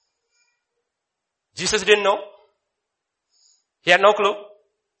 Jesus didn't know. He had no clue.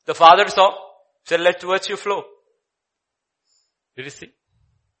 The Father saw, said, let virtue flow. Did you see?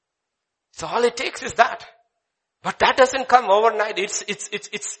 So all it takes is that. But that doesn't come overnight. It's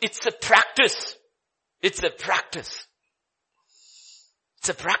a practice. It's a practice. It's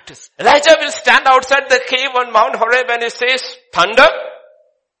a practice. Elijah will stand outside the cave on Mount Horeb and he says, thunder.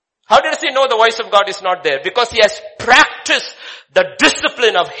 How does he know the voice of God is not there? Because he has practiced the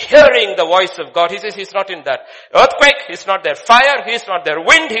discipline of hearing the voice of God. He says he's not in that. Earthquake, he's not there. Fire, he's not there.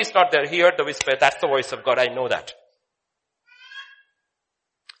 Wind, he's not there. He heard the whisper. That's the voice of God. I know that.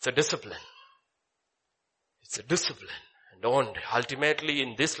 It's a discipline. It's a discipline. And ultimately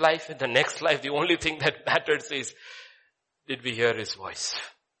in this life, in the next life, the only thing that matters is, did we hear His voice?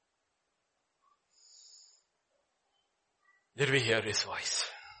 Did we hear His voice?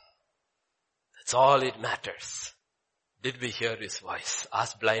 That's all it matters. Did we hear His voice?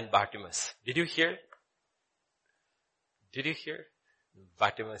 Ask blind Bartimaeus. Did you hear? Did you hear?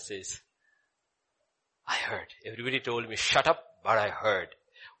 Bartimaeus says, I heard. Everybody told me, shut up, but I heard.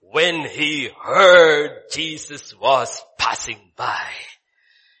 When he heard Jesus was passing by,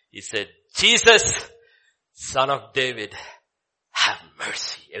 he said, Jesus, Son of David, have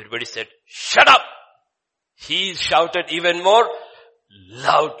mercy. Everybody said, shut up. He shouted even more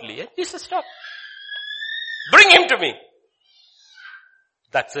loudly. And Jesus stopped. Bring him to me.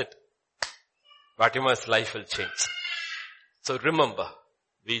 That's it. Bartimaeus' life will change. So remember,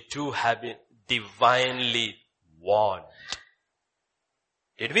 we too have been divinely warned.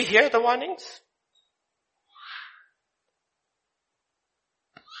 Did we hear the warnings?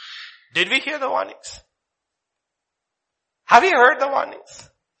 Did we hear the warnings? Have you heard the warnings?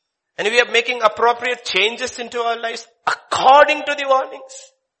 And we are making appropriate changes into our lives according to the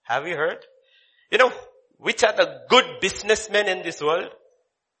warnings. Have you heard? You know, which are the good businessmen in this world?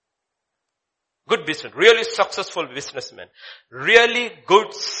 Good business, really successful businessmen. Really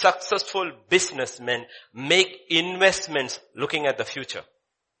good, successful businessmen make investments looking at the future.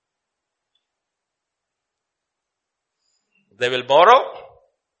 They will borrow,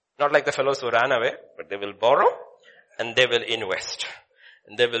 not like the fellows who ran away, but they will borrow and they will invest.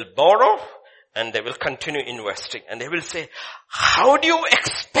 And they will borrow and they will continue investing. And they will say, how do you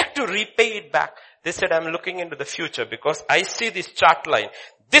expect to repay it back? They said, I'm looking into the future because I see this chart line.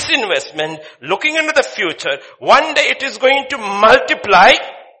 This investment, looking into the future, one day it is going to multiply.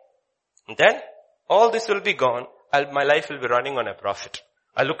 And then all this will be gone. My life will be running on a profit.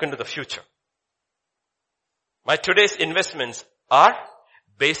 I look into the future. My today's investments are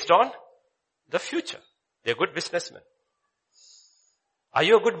based on the future. They're good businessmen. Are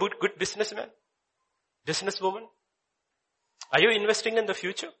you a good businessman? Businesswoman? Are you investing in the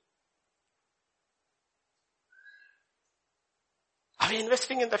future? Are we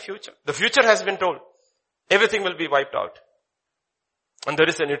investing in the future? The future has been told. Everything will be wiped out. And there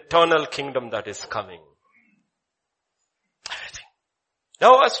is an eternal kingdom that is coming. Everything.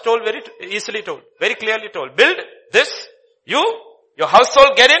 Now it's told, very easily told, very clearly told. Build this, your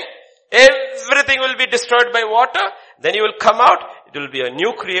household get in, everything will be destroyed by water, then you will come out, it will be a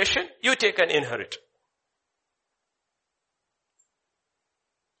new creation, you take and inherit.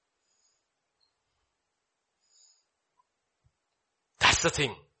 That's the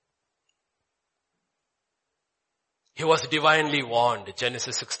thing. He was divinely warned.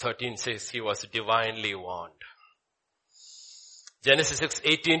 Genesis 6:13 says he was divinely warned. Genesis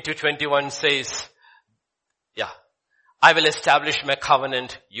 6:18 to 21 says, I will establish my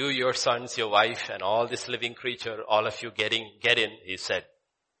covenant, you, your sons, your wife, and all this living creature, all of you get in, he said.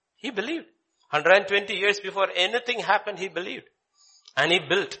 He believed. 120 years before anything happened, he believed. And he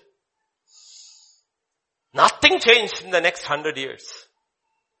built. Nothing changed in the next 100 years.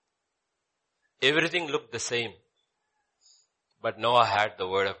 Everything looked the same. But Noah had the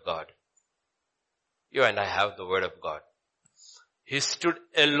word of God. You and I have the word of God. He stood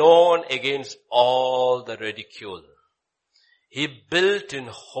alone against all the ridicule. He built in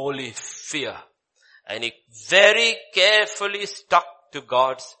holy fear. And he very carefully stuck to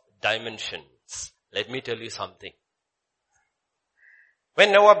God's dimensions. Let me tell you something.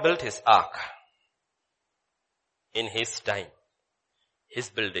 When Noah built his ark, in his time, his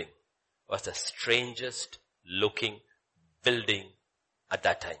building was the strangest looking building at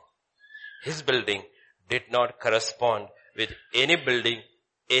that time. His building did not correspond with any building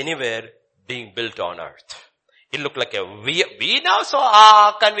anywhere being built on earth. It looked like we now saw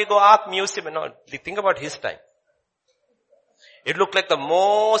ark and we go ark museum and all. Think about his time. It looked like the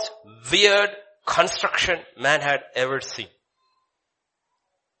most weird, construction man had ever seen.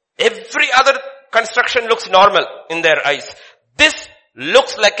 Every other construction looks normal in their eyes. This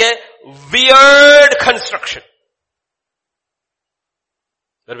looks like a weird construction.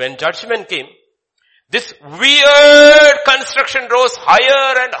 But when judgment came, this weird construction rose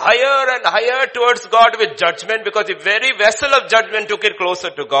higher and higher and higher towards God with judgment, because the very vessel of judgment took it closer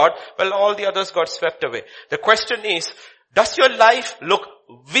to God. Well, all the others got swept away. The question is, does your life look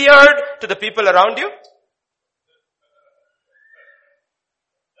weird to the people around you?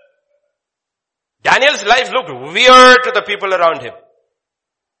 Daniel's life looked weird to the people around him.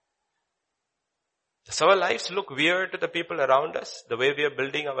 Does our lives look weird to the people around us? The way we are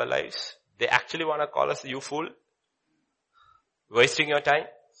building our lives? They actually want to call us, you fool? Wasting your time?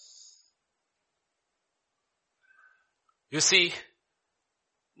 You see,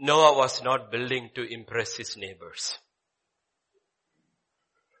 Noah was not building to impress his neighbors.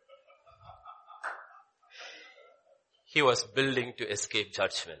 He was building to escape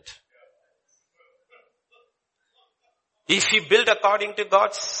judgment. If he built according to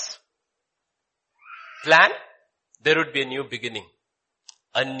God's plan, there would be a new beginning.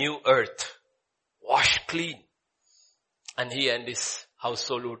 A new earth, washed clean, and he and his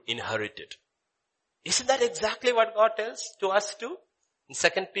household would inherit it. Isn't that exactly what God tells to us too? In 2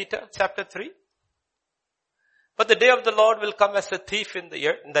 Peter chapter 3. But the day of the Lord will come as a thief in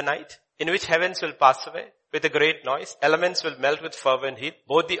the night, in which heavens will pass away with a great noise. Elements will melt with fervent heat.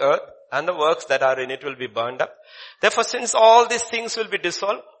 Both the earth and the works that are in it will be burned up. Therefore, since all these things will be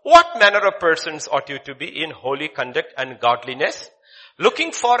dissolved, what manner of persons ought you to be in holy conduct and godliness?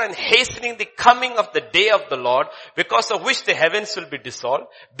 Looking for and hastening the coming of the day of the Lord, because of which the heavens will be dissolved,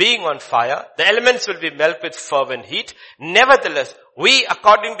 being on fire, the elements will be melted with fervent heat. Nevertheless, we,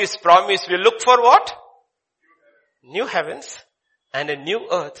 according to his promise, will look for what? New heavens and a new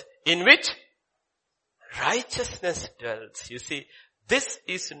earth in which righteousness dwells. You see, this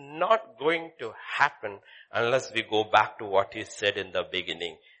is not going to happen unless we go back to what he said in the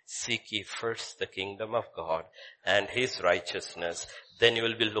beginning. Seek ye first the kingdom of God and his righteousness. Then you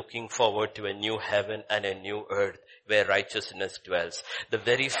will be looking forward to a new heaven and a new earth where righteousness dwells. The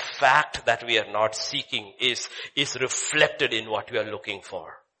very fact that we are not seeking is reflected in what we are looking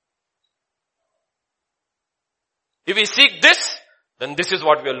for. If we seek this, then this is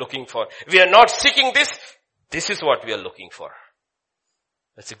what we are looking for. If we are not seeking this, this is what we are looking for.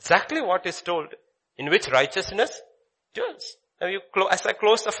 That's exactly what is told, in which righteousness dwells. Now as I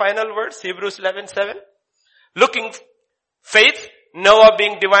close the final verse, Hebrews 11:7. Looking, faith, Noah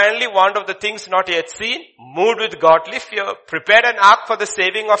being divinely warned of the things not yet seen, moved with godly fear, prepared an ark for the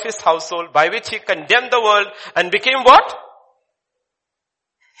saving of his household, by which he condemned the world and became what?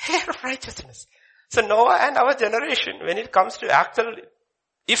 Heir of righteousness. So Noah and our generation, when it comes to actual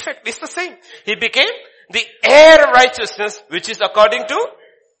effect, is the same. He became the heir of righteousness, which is according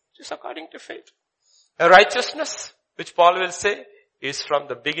to faith. A righteousness, which Paul will say, is from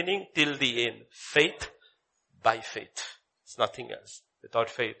the beginning till the end. Faith by faith. It's nothing else. Without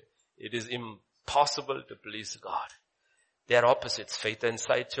faith, it is impossible to please God. They are opposites. Faith and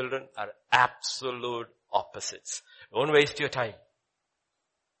sight, children, are absolute opposites. Don't waste your time.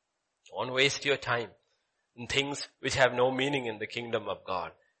 Don't waste your time in things which have no meaning in the kingdom of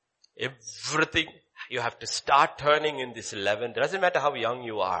God. Everything you have to start turning in this 11. Doesn't matter how young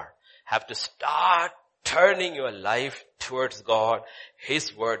you are. Have to start turning your life towards God,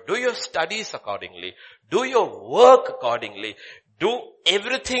 his word. Do your studies accordingly. Do your work accordingly. Do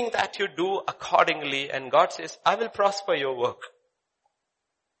everything that you do accordingly. And God says, I will prosper your work.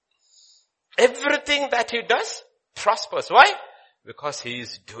 Everything that he does prospers. Why? Because he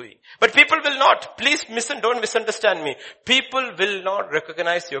is doing. But people will not. Please don't misunderstand me. People will not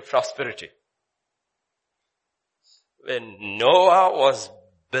recognize your prosperity. When Noah was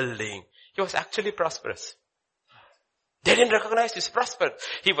building, he was actually prosperous. They didn't recognize he's prosperous.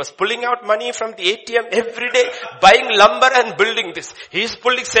 He was pulling out money from the ATM every day, buying lumber and building this. He's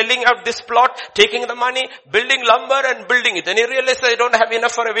selling out this plot, taking the money, building lumber and building it. Then he realized I don't have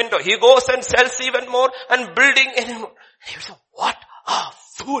enough for a window. He goes and sells even more and building anymore. He was like, what a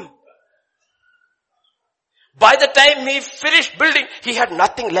fool. By the time he finished building, he had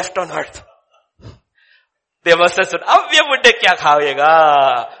nothing left on earth. They must have said, "Ab ye buddhe kya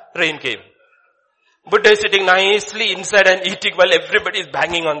khayega?" Rain came. Buddha is sitting nicely inside and eating while everybody is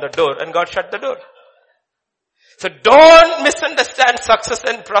banging on the door, and God shut the door. So don't misunderstand success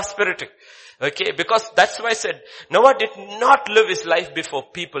and prosperity. Okay, because that's why I said Noah did not live his life before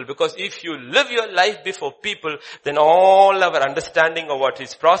people, because if you live your life before people, then all our understanding of what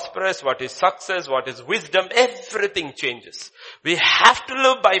is prosperous, what is success, what is wisdom, everything changes. We have to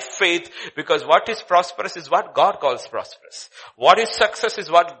live by faith, because what is prosperous is what God calls prosperous. What is success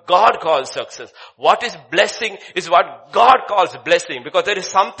is what God calls success. What is blessing is what God calls blessing, because there is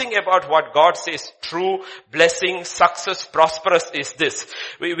something about what God says true, blessing, success, prosperous is this.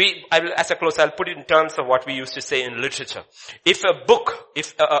 As a close, I'll put it in terms of what we used to say in literature. If a book,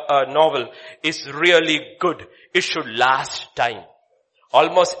 if a novel is really good, it should last time.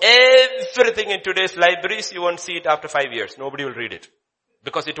 Almost everything in today's libraries, you won't see it after 5 years. Nobody will read it.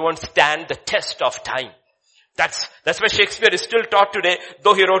 Because it won't stand the test of time. That's why Shakespeare is still taught today,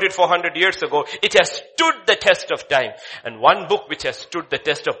 though he wrote it 400 years ago. It has stood the test of time. And one book which has stood the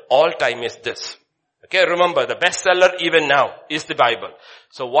test of all time is this. Okay, remember, the bestseller even now is the Bible.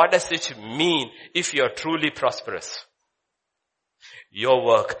 So what does it mean if you are truly prosperous? Your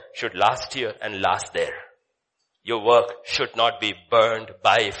work should last here and last there. Your work should not be burned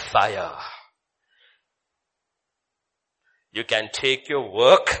by fire. You can take your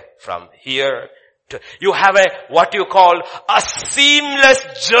work from here to, you have what you call a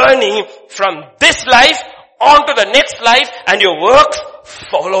seamless journey from this life on to the next life, and your works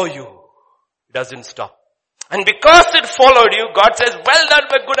follow you. It doesn't stop. And because it followed you, God says, well done,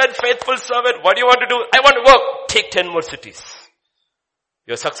 my good and faithful servant. What do you want to do? I want to work. Take 10 more cities.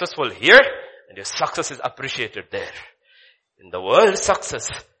 You're successful here, and your success is appreciated there. In the world, success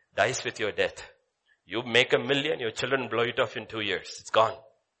dies with your death. You make $1 million, your children blow it off in 2 years. It's gone.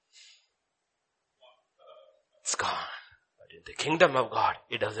 It's gone. But in the kingdom of God,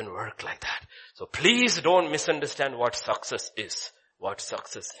 it doesn't work like that. So please don't misunderstand what success is. What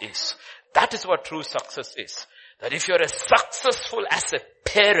success is. That is what true success is. That if you're successful as a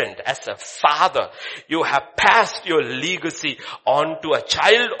parent, as a father, you have passed your legacy on to a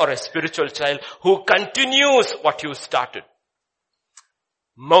child or a spiritual child who continues what you started.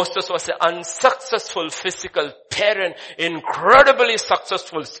 Moses was an unsuccessful physical parent, incredibly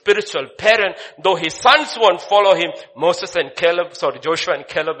successful spiritual parent. Though his sons won't follow him, Joshua and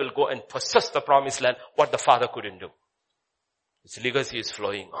Caleb will go and possess the promised land, what the father couldn't do. His legacy is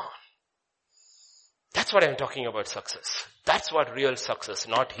flowing on. That's what I'm talking about success. That's what real success,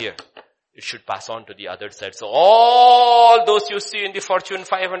 not here. It should pass on to the other side. So all those you see in the Fortune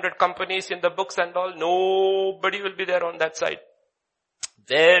 500 companies, in the books and all, nobody will be there on that side.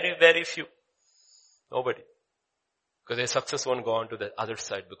 Very, very few. Nobody. Because their success won't go on to the other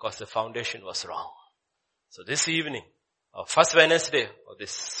side because the foundation was wrong. So this evening, or first Wednesday of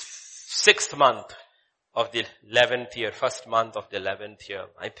this 6th month of the 11th year, first month of the 11th year,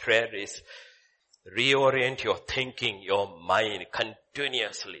 my prayer is reorient your thinking, your mind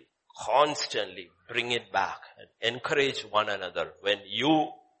continuously, constantly bring it back and encourage one another. When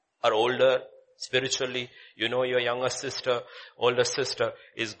you are older, spiritually, you know your younger sister, older sister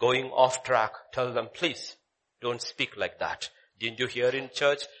is going off track, tell them, please, don't speak like that. Didn't you hear in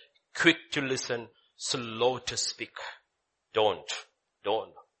church? Quick to listen, slow to speak. Don't.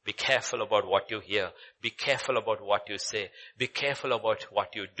 Be careful about what you hear. Be careful about what you say. Be careful about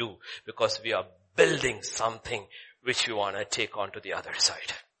what you do, because we are building something which we want to take on to the other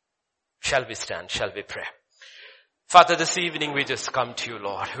side. Shall we stand? Shall we pray? Father, this evening we just come to you,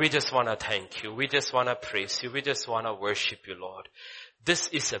 Lord. We just want to thank you. We just want to praise you. We just want to worship you, Lord. This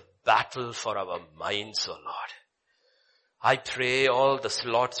is a battle for our minds, oh Lord. I pray all the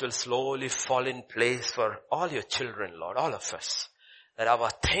slots will slowly fall in place for all your children, Lord, all of us. That our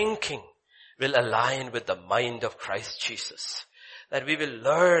thinking will align with the mind of Christ Jesus. That we will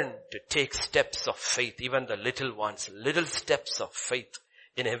learn to take steps of faith, even the little ones, little steps of faith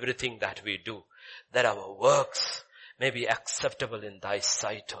in everything that we do. That our works may be acceptable in thy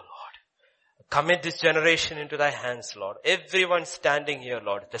sight, O Lord. Commit this generation into thy hands, Lord. Everyone standing here,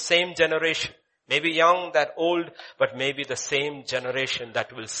 Lord, the same generation. Maybe young, that old, but maybe the same generation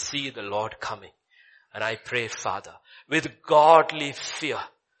that will see the Lord coming. And I pray, Father, with godly fear,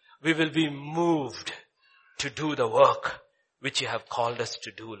 we will be moved to do the work which you have called us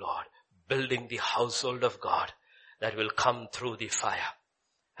to do, Lord. Building the household of God that will come through the fire.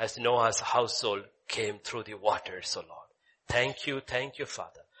 As Noah's household came through the waters, O Lord. Thank you,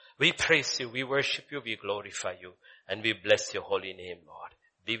 Father. We praise you, we worship you, we glorify you, and we bless your holy name, Lord.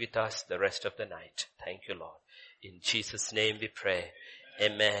 Be with us the rest of the night. Thank you, Lord. In Jesus' name we pray.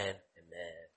 Amen.